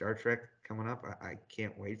of great Star Trek coming up. I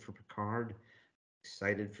can't wait for Picard.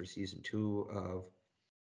 Excited for season 2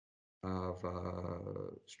 of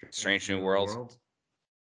Strange New Worlds.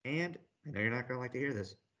 And I know you're not going to like to hear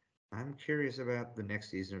this. I'm curious about the next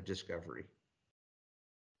season of Discovery.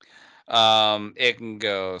 It can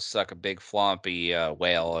go suck a big floppy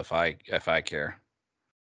whale if I care.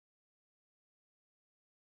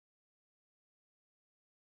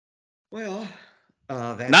 Well,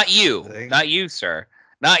 that's not you, something. not you, sir,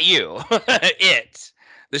 not you. It,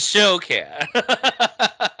 the show can.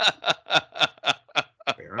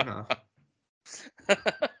 Fair enough.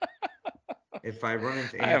 If I run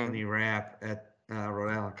into Anthony Rapp at Rhode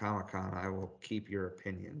Island Comic-Con, I will keep your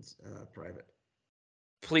opinions private.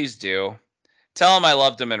 Please do. Tell him I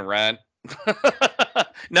loved him in Rent.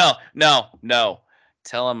 No.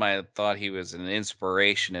 Tell him I thought he was an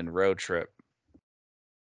inspiration in Road Trip.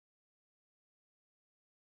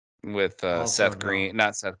 With Seth Green.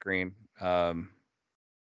 Not Seth Green.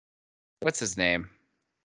 What's his name?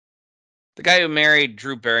 The guy who married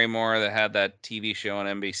Drew Barrymore that had that TV show on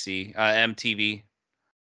NBC, MTV.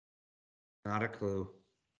 Not a clue.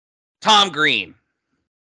 Tom Green.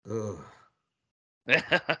 Ugh.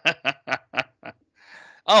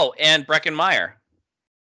 Oh, and Breckin Meyer.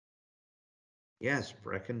 Yes,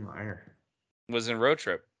 Breckin Meyer was in Road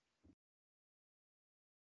Trip.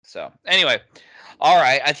 So anyway, all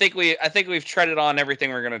right. I think we've treaded on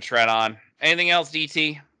everything we're going to tread on. Anything else,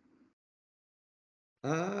 DT?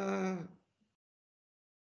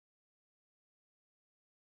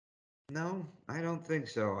 No, I don't think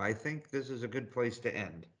so. I think this is a good place to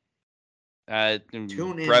end.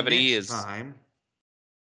 Tune in brevity next time.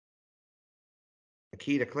 The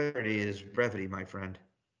key to clarity is brevity, my friend.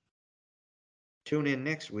 Tune in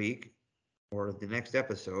next week or the next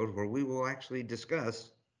episode where we will actually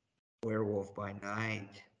discuss Werewolf by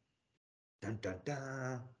Night. Dun dun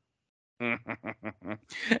dun.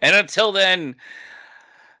 And until then,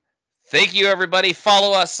 thank you, everybody.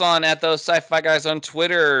 Follow us on at Those Sci-Fi Guys on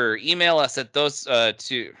Twitter. Email us at those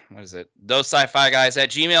sci-fi guys at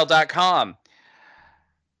gmail.com.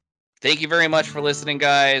 Thank you very much for listening,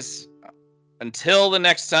 guys. Until the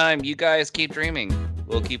next time, you guys keep dreaming.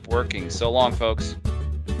 We'll keep working. So long, folks.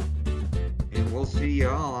 And we'll see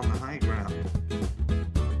y'all on the high ground.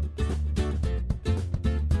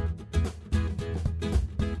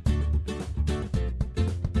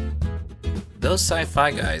 Those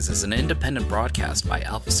Sci-Fi Guys is an independent broadcast by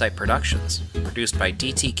AlphaSite Productions, produced by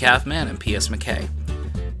DT Cavman and P.S. McKay.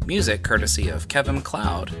 Music courtesy of Kevin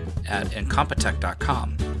MacLeod at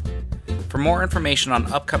Incompetech.com. For more information on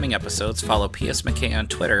upcoming episodes, follow P.S. McKay on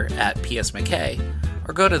Twitter at P.S. McKay,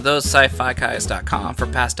 or go to thosesciFiGuys.com for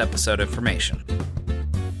past episode information.